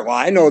your heart, well,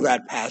 I know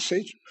that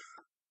passage.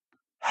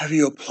 Have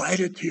you applied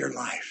it to your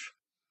life?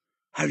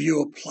 Have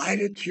you applied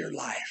it to your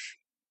life?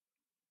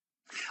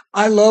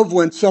 I love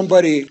when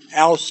somebody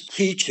else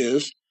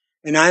teaches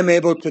and I'm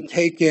able to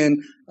take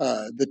in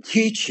the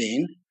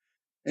teaching,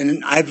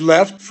 and I've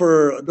left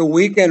for the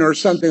weekend or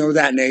something of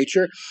that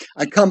nature.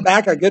 I come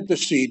back, I get the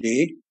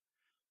CD,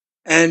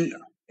 and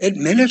it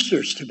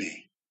ministers to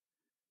me.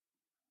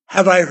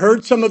 Have I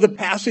heard some of the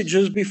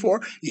passages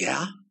before?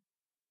 Yeah.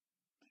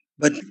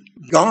 But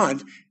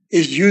God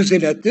is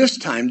using at this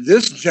time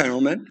this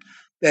gentleman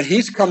that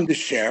he's come to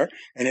share,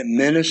 and it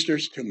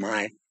ministers to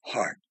my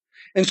heart.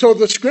 And so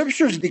the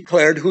scriptures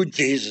declared who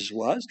Jesus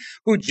was,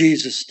 who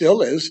Jesus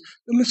still is,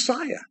 the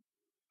Messiah.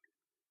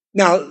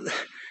 Now,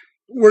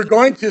 we're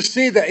going to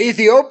see the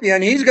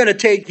Ethiopian, he's going to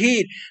take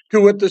heed to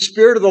what the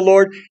Spirit of the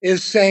Lord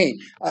is saying.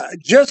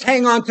 Just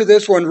hang on to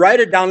this one, write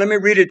it down, let me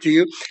read it to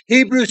you.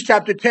 Hebrews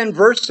chapter 10,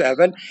 verse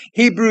 7,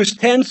 Hebrews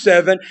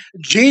 10:7,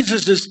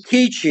 Jesus is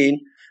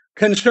teaching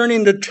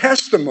concerning the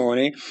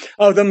testimony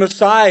of the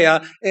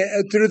Messiah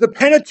through the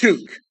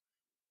Pentateuch,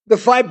 the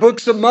 5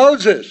 books of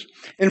Moses.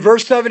 In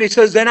verse 7, he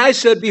says, then I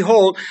said,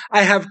 behold,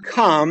 I have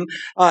come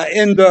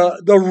in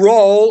the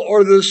roll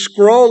or the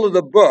scroll of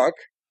the book.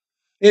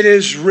 It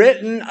is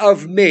written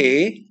of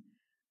me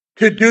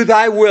to do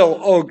thy will,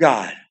 O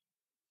God.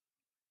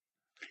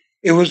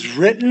 It was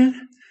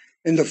written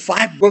in the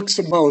 5 books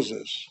of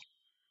Moses,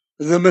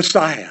 the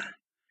Messiah,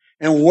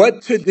 and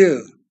what to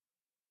do.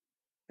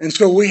 And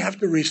so we have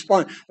to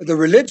respond. The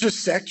religious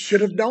sect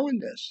should have known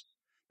this,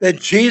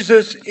 that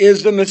Jesus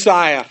is the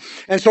Messiah.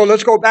 And so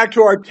let's go back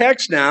to our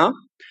text now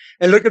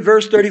and look at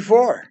verse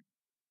 34.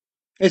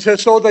 It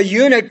says, so the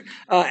eunuch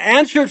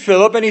answered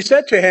Philip, and he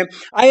said to him,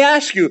 I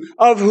ask you,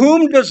 of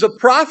whom does the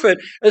prophet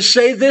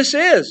say this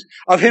is?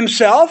 Of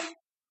himself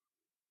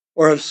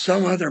or of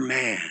some other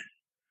man?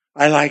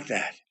 I like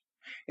that.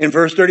 In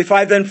verse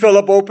 35, then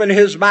Philip opened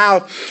his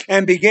mouth,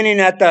 and beginning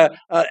at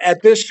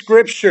this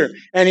scripture,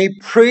 and he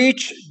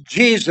preached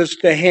Jesus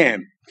to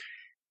him.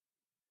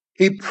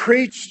 He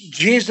preached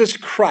Jesus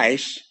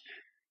Christ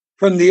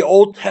from the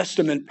Old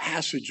Testament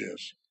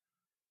passages.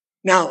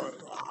 Now,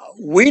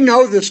 we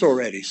know this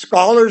already.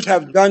 Scholars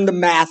have done the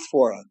math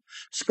for us.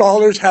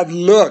 Scholars have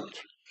looked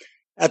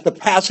at the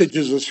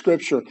passages of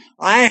Scripture.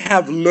 I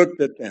have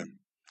looked at them.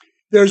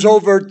 There's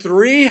over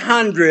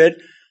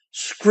 300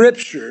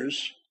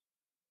 scriptures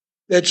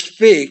that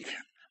speak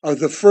of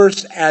the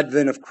first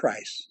advent of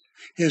Christ,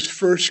 his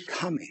first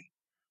coming,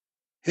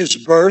 his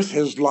birth,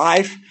 his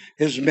life,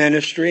 his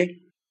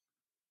ministry.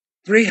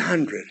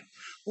 300.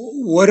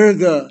 What are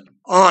the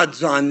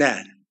odds on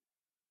that?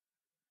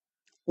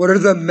 What are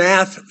the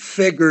math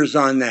figures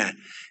on that?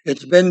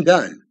 It's been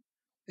done.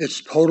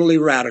 It's totally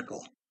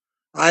radical.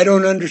 I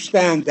don't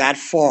understand that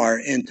far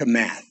into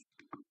math,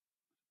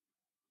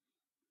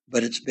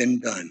 but it's been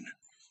done.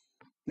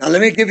 Now,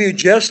 let me give you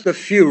just a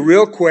few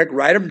real quick.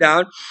 Write them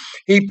down.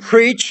 He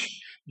preached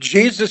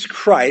Jesus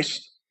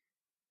Christ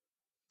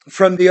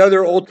from the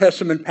other Old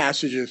Testament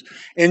passages.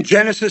 In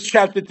Genesis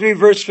chapter 3,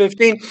 verse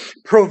 15,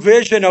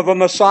 provision of a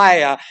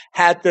Messiah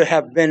had to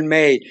have been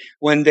made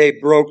when they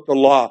broke the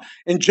law.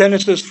 In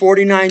Genesis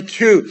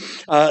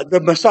 49:2, the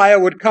Messiah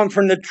would come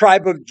from the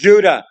tribe of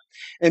Judah.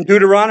 In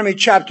Deuteronomy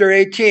chapter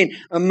 18,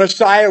 a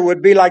Messiah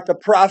would be like the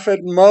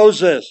prophet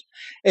Moses.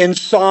 In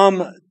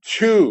Psalm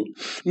 2,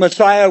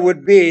 Messiah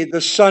would be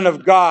the Son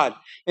of God.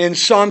 In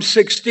Psalm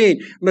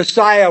 16,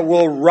 Messiah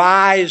will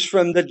rise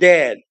from the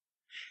dead.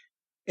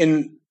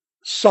 In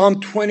Psalm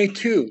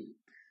 22,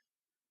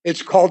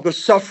 it's called the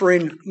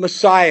suffering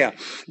Messiah,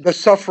 the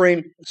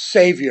suffering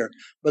Savior.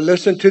 But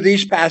listen to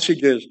these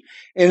passages.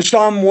 In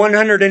Psalm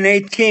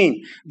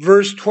 118,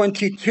 verse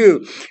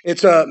 22,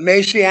 it's a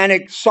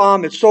messianic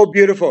psalm. It's so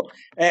beautiful.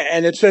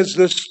 And it says,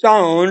 the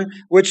stone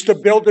which the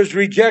builders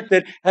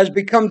rejected has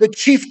become the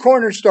chief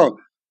cornerstone.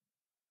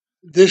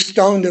 This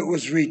stone that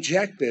was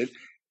rejected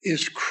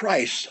is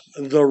Christ,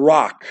 the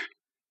rock.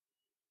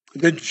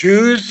 The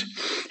Jews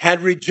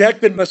had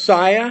rejected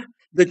Messiah,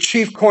 the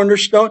chief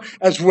cornerstone,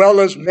 as well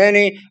as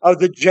many of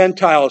the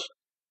Gentiles.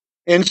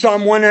 In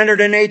Psalm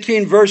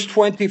 118, verse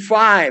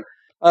 25,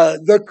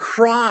 the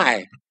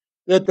cry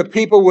that the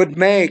people would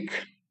make.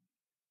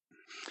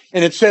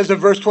 And it says in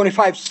verse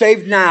 25,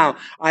 save now,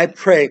 I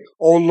pray,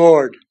 O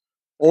Lord.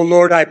 O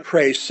Lord, I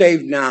pray,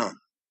 save now.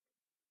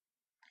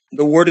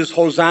 The word is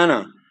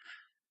Hosanna.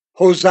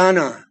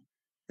 Hosanna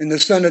in the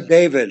Son of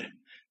David,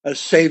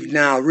 saved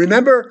now.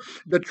 Remember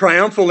the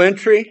triumphal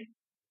entry?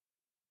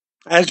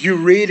 As you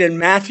read in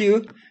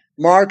Matthew,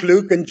 Mark,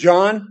 Luke, and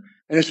John,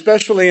 and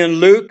especially in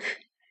Luke,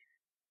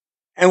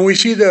 and we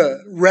see the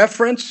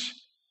reference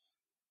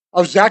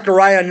of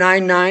Zechariah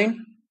 9:9,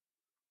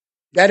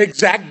 that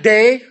exact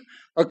day,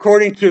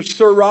 according to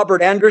Sir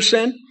Robert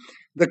Anderson,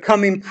 the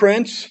coming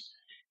prince,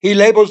 he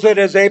labels it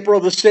as April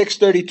the 6th,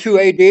 32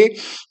 AD,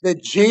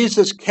 that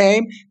Jesus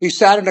came, he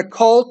sat in a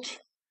colt,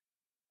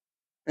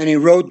 and he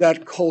rode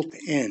that colt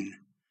in.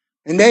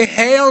 And they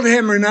hailed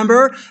him,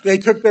 remember? They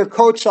took their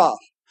coats off.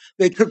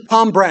 They took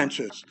palm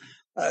branches.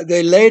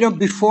 They laid them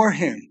before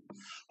him.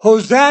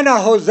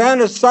 Hosanna,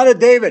 Hosanna, Son of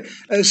David,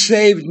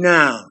 saved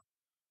now.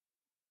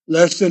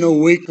 Less than a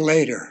week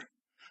later,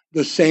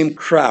 the same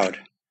crowd,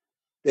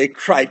 they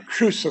cried,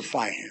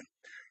 crucify him,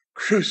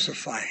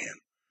 crucify him.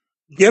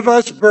 Give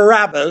us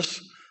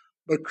Barabbas,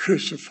 but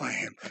crucify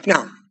him.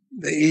 Now,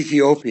 the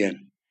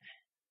Ethiopian,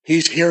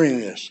 he's hearing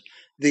this.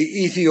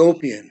 The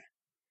Ethiopian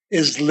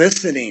is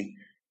listening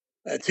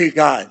to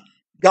God.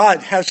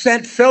 God has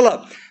sent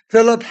Philip.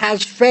 Philip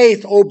has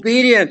faith,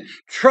 obedient,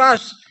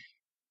 trust.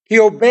 He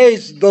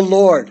obeys the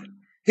Lord.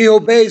 He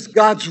obeys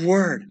God's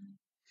word.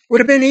 Would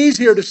have been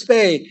easier to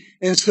stay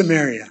in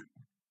Samaria.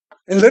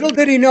 And little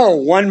did he know,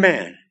 one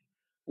man.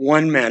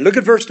 Look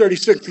at verse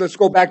 36. Let's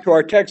go back to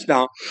our text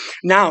now.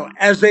 Now,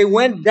 as they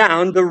went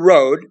down the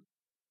road,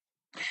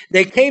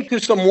 they came to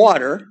some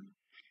water,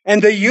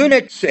 and the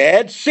eunuch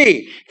said,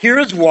 see, here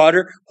is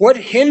water. What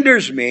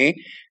hinders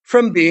me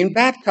from being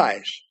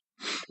baptized?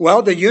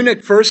 Well, the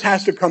eunuch first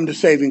has to come to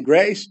saving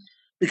grace,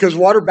 because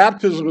water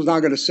baptism is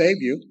not going to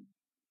save you.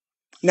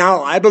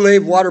 Now, I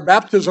believe water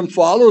baptism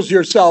follows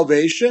your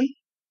salvation.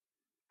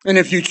 And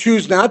if you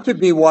choose not to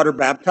be water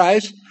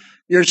baptized,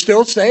 you're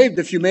still saved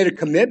if you made a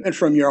commitment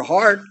from your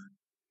heart.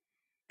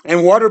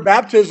 And water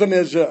baptism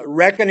is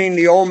reckoning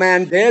the old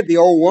man dead, the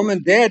old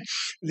woman dead.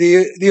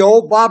 The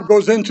old Bob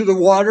goes into the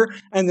water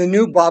and the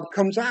new Bob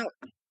comes out.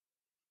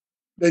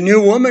 The new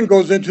woman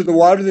goes into the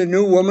water, the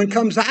new woman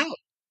comes out.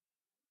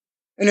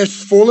 And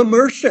it's full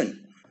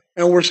immersion.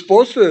 And we're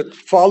supposed to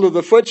follow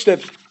the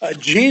footsteps.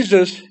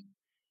 Jesus,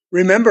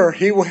 remember,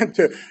 he went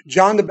to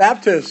John the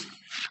Baptist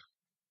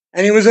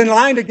and he was in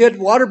line to get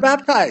water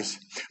baptized.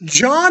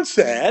 John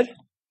said,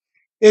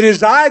 it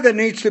is I that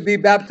needs to be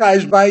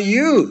baptized by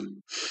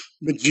you.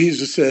 But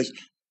Jesus says,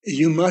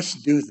 you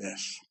must do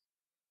this.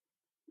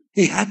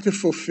 He had to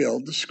fulfill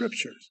the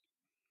scriptures.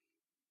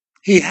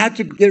 He had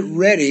to get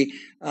ready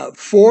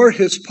for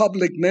his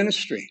public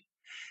ministry.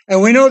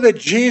 And we know that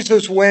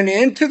Jesus went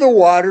into the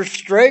water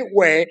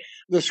straightway,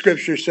 the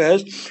scripture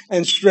says,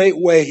 and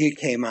straightway he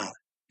came out.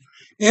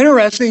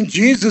 Interesting,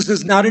 Jesus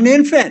is not an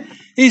infant.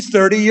 He's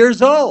 30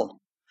 years old.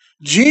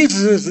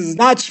 Jesus is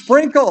not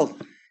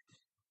sprinkled.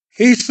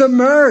 He's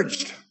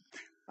submerged.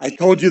 I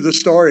told you the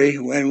story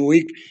when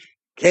we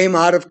came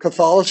out of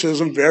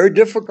Catholicism, very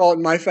difficult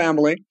in my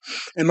family.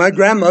 And my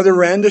grandmother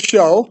ran the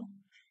show.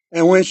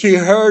 And when she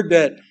heard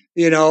that,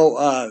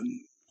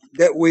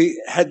 that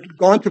we had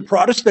gone to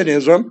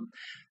Protestantism,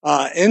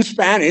 in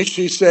Spanish,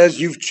 she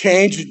says, you've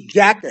changed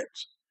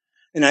jackets.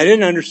 And I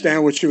didn't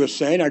understand what she was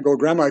saying. I go,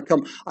 Grandma,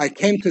 I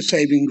came to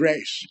saving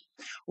grace.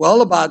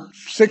 Well, about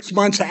 6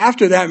 months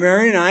after that,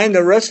 Mary and I and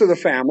the rest of the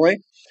family,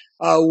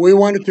 we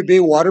wanted to be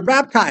water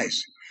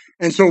baptized.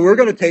 And so we're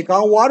going to take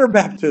on water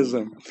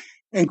baptism.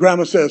 And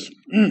Grandma says,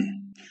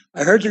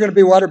 I heard you're going to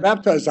be water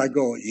baptized. I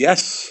go,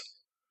 yes.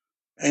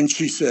 And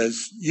she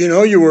says,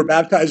 you were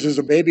baptized as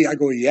a baby. I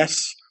go,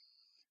 yes.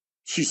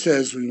 She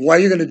says, why are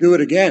you going to do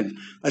it again?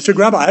 I said,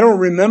 Grandma, I don't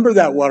remember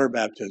that water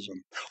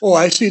baptism. Oh,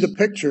 I see the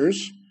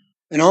pictures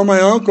and all my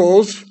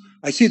uncles.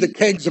 I see the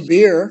kegs of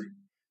beer.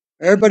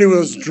 Everybody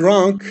was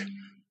drunk.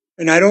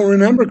 And I don't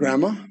remember,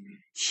 Grandma.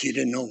 She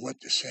didn't know what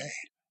to say.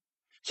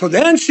 So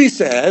then she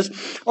says,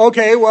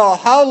 okay, well,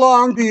 how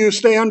long do you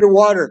stay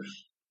underwater?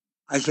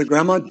 I said,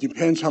 Grandma, it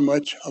depends how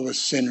much of a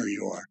sinner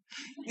you are.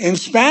 In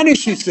Spanish,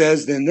 she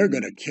says, then they're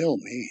going to kill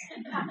me.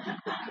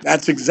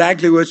 That's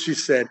exactly what she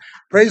said.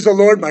 Praise the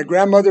Lord, my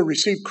grandmother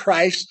received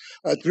Christ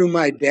through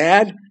my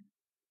dad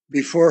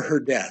before her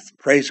death.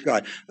 Praise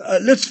God.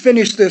 Let's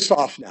finish this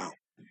off now.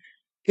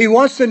 He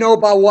wants to know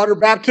about water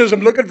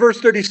baptism. Look at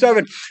verse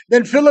 37.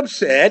 Then Philip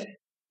said,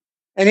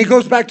 and he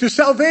goes back to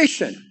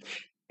salvation.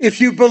 If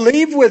you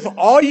believe with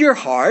all your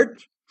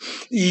heart,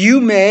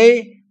 you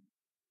may,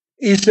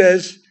 he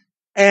says,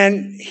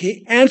 and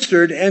he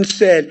answered and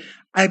said,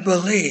 I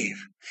believe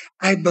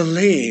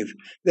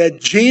that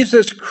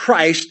Jesus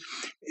Christ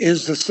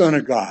is the Son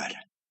of God.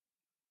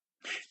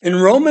 In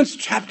Romans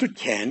chapter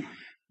 10,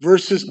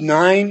 verses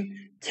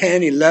 9,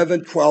 10,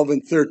 11, 12,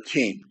 and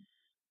 13,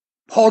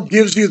 Paul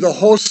gives you the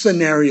whole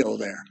scenario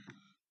there.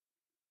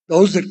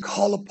 Those that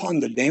call upon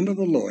the name of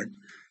the Lord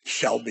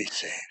shall be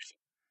saved.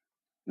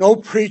 No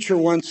preacher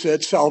once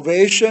said,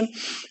 salvation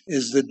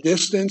is the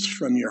distance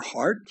from your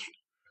heart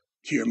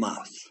to your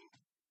mouth.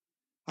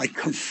 I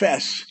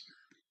confess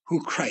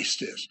who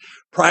Christ is.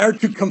 Prior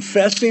to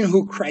confessing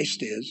who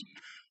Christ is,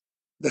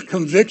 the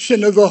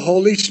conviction of the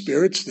Holy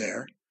Spirit's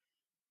there.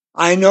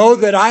 I know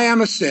that I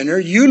am a sinner.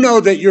 You know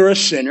that you're a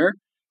sinner.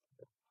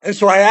 And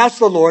so I ask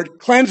the Lord,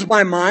 cleanse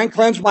my mind,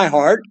 cleanse my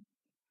heart.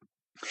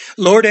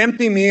 Lord,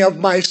 empty me of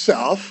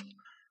myself.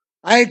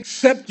 I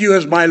accept you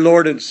as my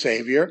Lord and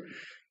Savior.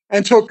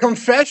 And so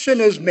confession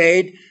is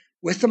made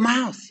with the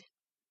mouth.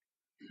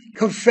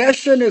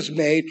 Confession is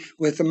made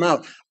with the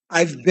mouth.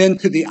 I've been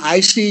to the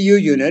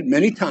ICU unit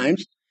many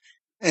times,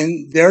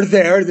 and they're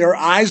there. Their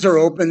eyes are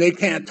open. They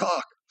can't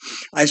talk.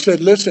 I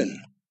said,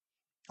 listen,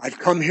 I've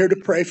come here to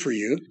pray for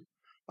you.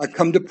 I've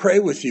come to pray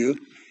with you.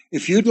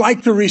 If you'd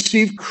like to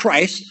receive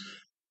Christ,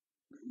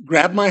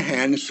 grab my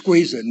hand and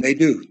squeeze it. And they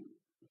do.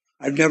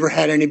 I've never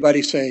had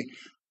anybody say,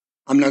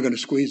 I'm not going to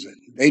squeeze it.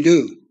 They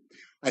do.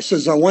 I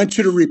says, I want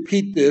you to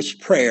repeat this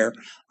prayer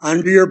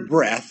under your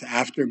breath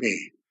after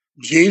me.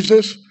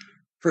 Jesus,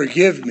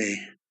 forgive me,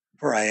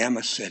 for I am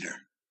a sinner.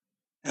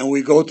 And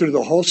we go through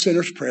the whole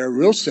sinner's prayer,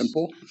 real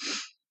simple.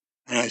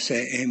 And I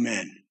say,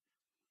 amen.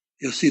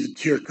 You'll see the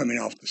tear coming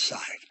off the side.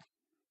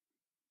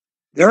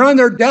 They're on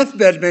their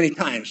deathbed many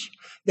times.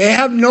 They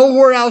have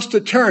nowhere else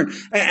to turn.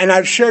 And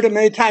I've shared it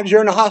many times.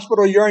 You're in a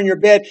hospital, you're in your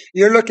bed,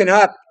 you're looking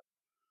up.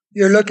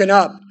 You're looking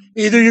up.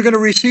 Either you're going to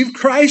receive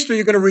Christ or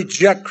you're going to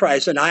reject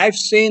Christ. And I've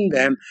seen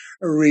them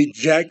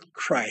reject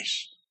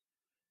Christ.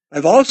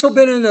 I've also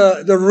been in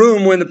the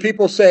room when the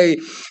people say,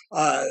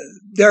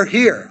 they're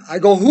here. I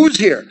go, who's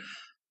here?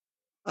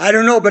 I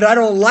don't know, but I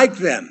don't like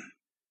them.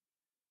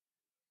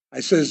 I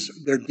says,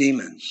 they're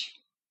demons.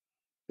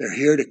 They're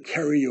here to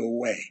carry you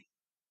away.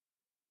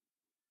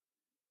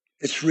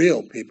 It's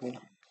real, people.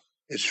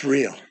 It's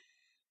real.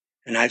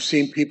 And I've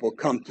seen people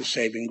come to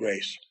saving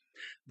grace.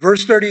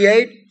 Verse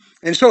 38,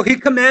 and so he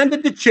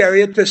commanded the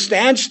chariot to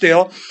stand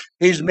still.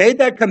 He's made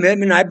that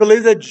commitment. I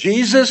believe that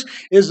Jesus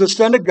is the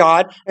Son of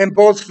God. And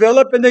both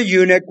Philip and the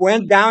eunuch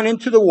went down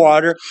into the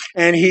water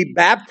and he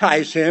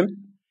baptized him.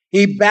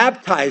 He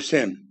baptized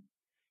him.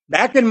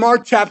 Back in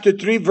Mark chapter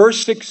 3,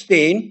 verse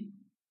 16,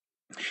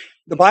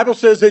 the Bible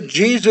says that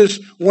Jesus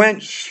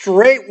went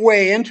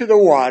straightway into the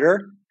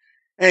water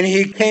and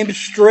he came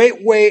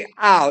straightway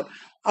out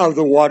of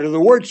the water.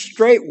 The word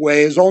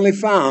straightway is only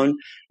found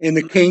in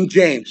the King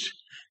James.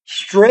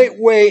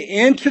 Straightway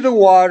into the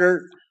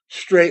water,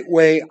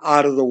 straightway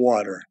out of the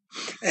water.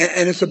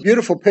 And it's a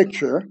beautiful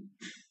picture.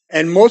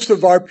 And most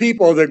of our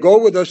people that go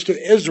with us to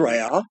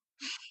Israel,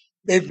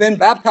 they've been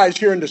baptized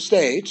here in the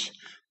States.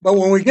 But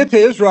when we get to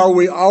Israel,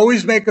 we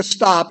always make a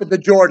stop at the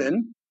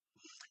Jordan.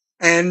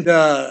 And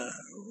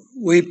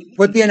we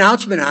put the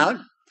announcement out.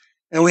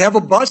 And we have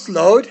a bus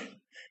load.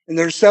 And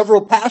there's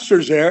several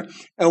pastors there.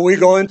 And we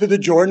go into the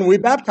Jordan, we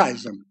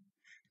baptize them.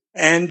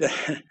 And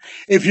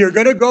if you're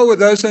going to go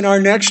with us in our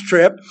next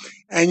trip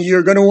and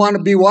you're going to want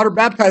to be water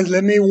baptized,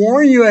 let me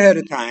warn you ahead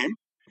of time.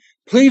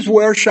 Please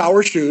wear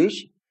shower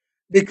shoes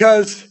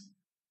because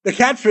the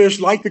catfish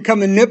like to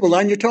come and nibble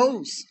on your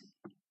toes.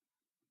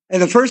 And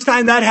the first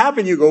time that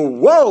happened, you go,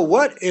 whoa,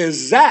 what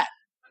is that?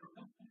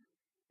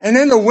 And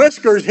then the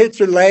whiskers hit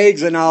your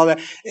legs and all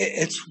that.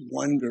 It's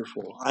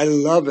wonderful. I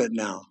love it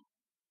now.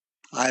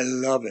 I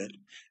love it.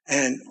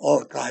 And,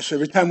 oh gosh,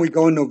 every time we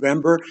go in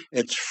November,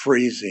 it's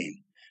freezing.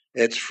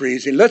 It's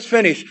freezing. Let's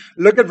finish.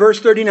 Look at verse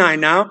 39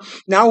 now.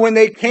 Now, when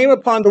they came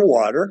upon the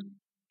water,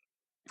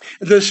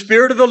 the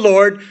Spirit of the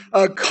Lord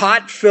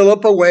caught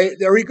Philip away.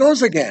 There he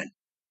goes again.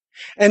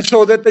 And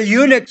so that the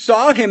eunuch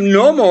saw him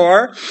no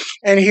more,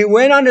 and he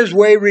went on his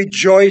way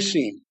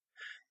rejoicing.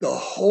 The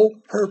whole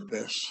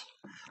purpose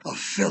of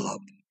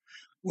Philip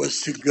was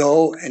to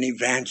go and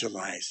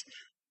evangelize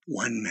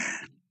one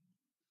man.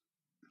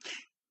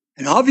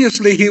 And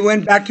obviously he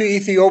went back to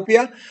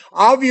Ethiopia.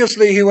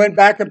 Obviously he went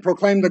back and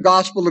proclaimed the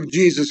gospel of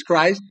Jesus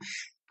Christ.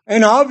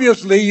 And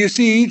obviously you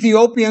see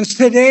Ethiopians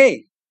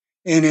today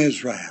in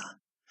Israel.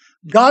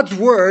 God's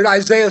word,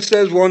 Isaiah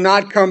says, will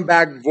not come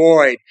back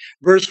void.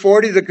 Verse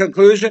 40, the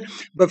conclusion,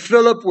 but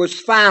Philip was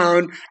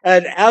found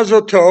at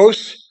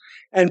Azotus,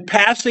 and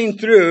passing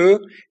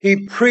through,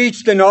 he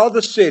preached in all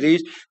the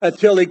cities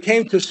until he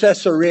came to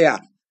Caesarea.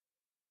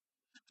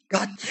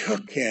 God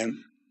took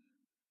him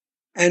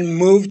and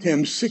moved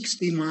him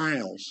 60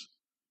 miles.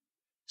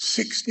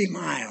 60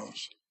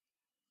 miles.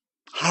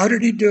 How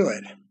did he do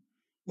it?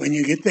 When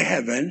you get to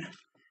heaven,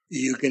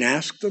 you can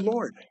ask the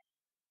Lord.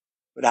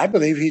 But I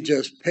believe he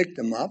just picked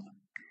him up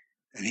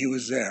and he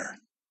was there.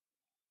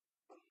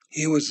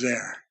 He was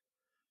there.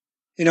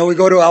 You know, we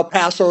go to El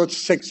Paso, it's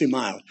 60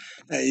 miles.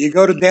 You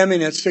go to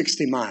Deming, it's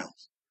 60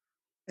 miles.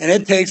 And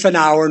it takes an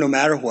hour no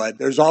matter what.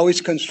 There's always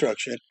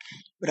construction.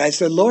 But I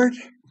said, Lord,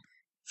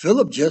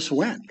 Philip just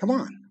went. Come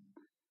on.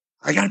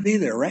 I got to be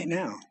there right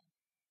now.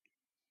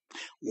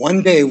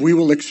 One day we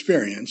will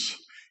experience,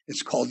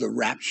 it's called the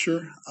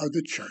rapture of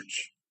the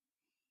church.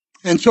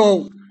 And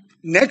so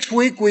next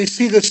week we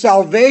see the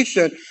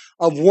salvation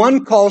of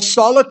one called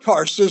Saul of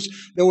Tarsus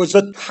that was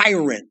a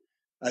tyrant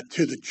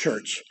to the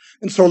church.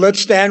 And so let's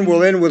stand.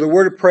 We'll end with a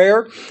word of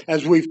prayer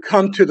as we've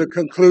come to the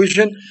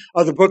conclusion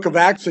of the book of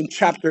Acts in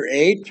chapter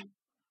 8.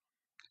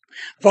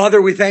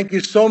 Father, we thank you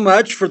so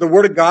much for the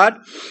word of God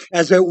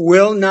as it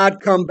will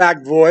not come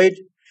back void.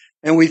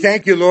 And we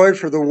thank you, Lord,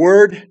 for the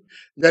word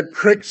that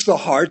pricks the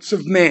hearts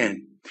of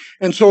man.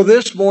 And so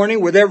this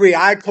morning, with every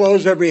eye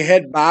closed, every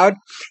head bowed,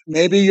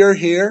 maybe you're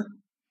here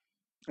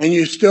and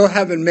you still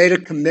haven't made a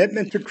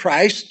commitment to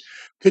Christ.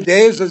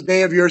 Today is the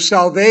day of your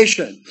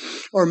salvation.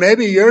 Or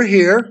maybe you're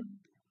here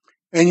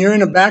and you're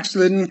in a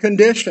backslidden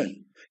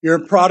condition.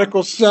 You're a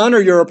prodigal son or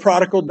you're a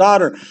prodigal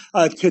daughter.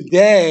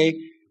 Today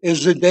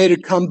is the day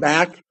to come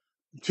back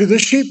to the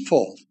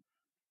sheepfold.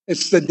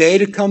 It's the day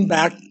to come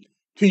back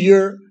to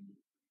your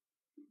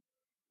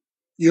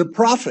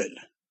prophet,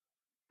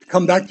 to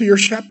come back to your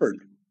shepherd,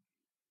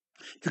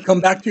 to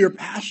come back to your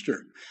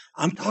pastor.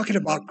 I'm talking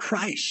about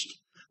Christ.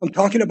 I'm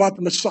talking about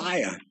the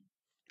Messiah.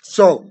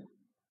 So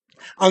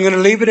I'm going to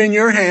leave it in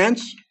your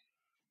hands.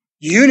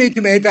 You need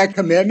to make that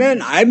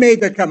commitment. I made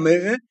the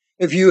commitment.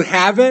 If you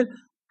haven't,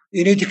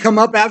 you need to come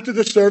up after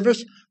the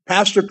service.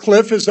 Pastor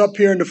Cliff is up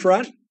here in the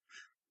front.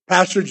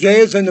 Pastor Jay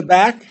is in the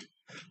back.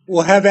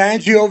 We'll have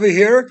Angie over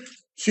here.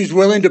 She's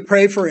willing to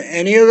pray for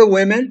any of the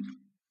women.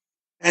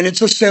 And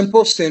it's a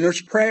simple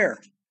sinner's prayer.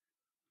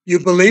 You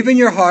believe in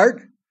your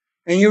heart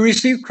and you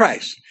receive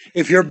Christ.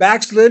 If you're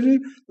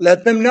backslidden,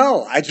 let them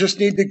know. I just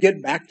need to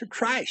get back to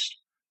Christ.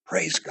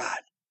 Praise God.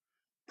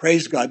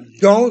 Praise God.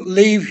 Don't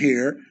leave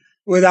here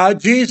without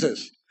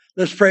Jesus.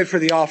 Let's pray for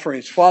the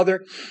offerings.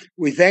 Father,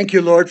 we thank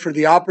you, Lord, for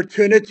the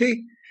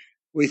opportunity.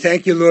 We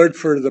thank you, Lord,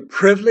 for the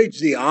privilege,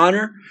 the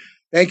honor.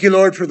 Thank you,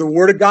 Lord, for the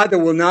word of God that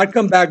will not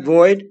come back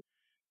void.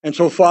 And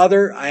so,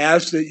 Father, I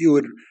ask that you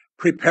would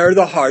prepare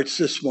the hearts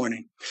this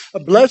morning.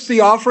 Bless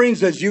the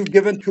offerings as you've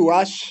given to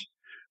us.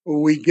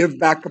 We give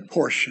back a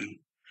portion.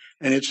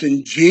 And it's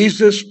in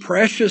Jesus'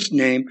 precious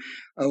name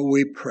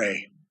we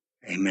pray.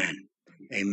 Amen.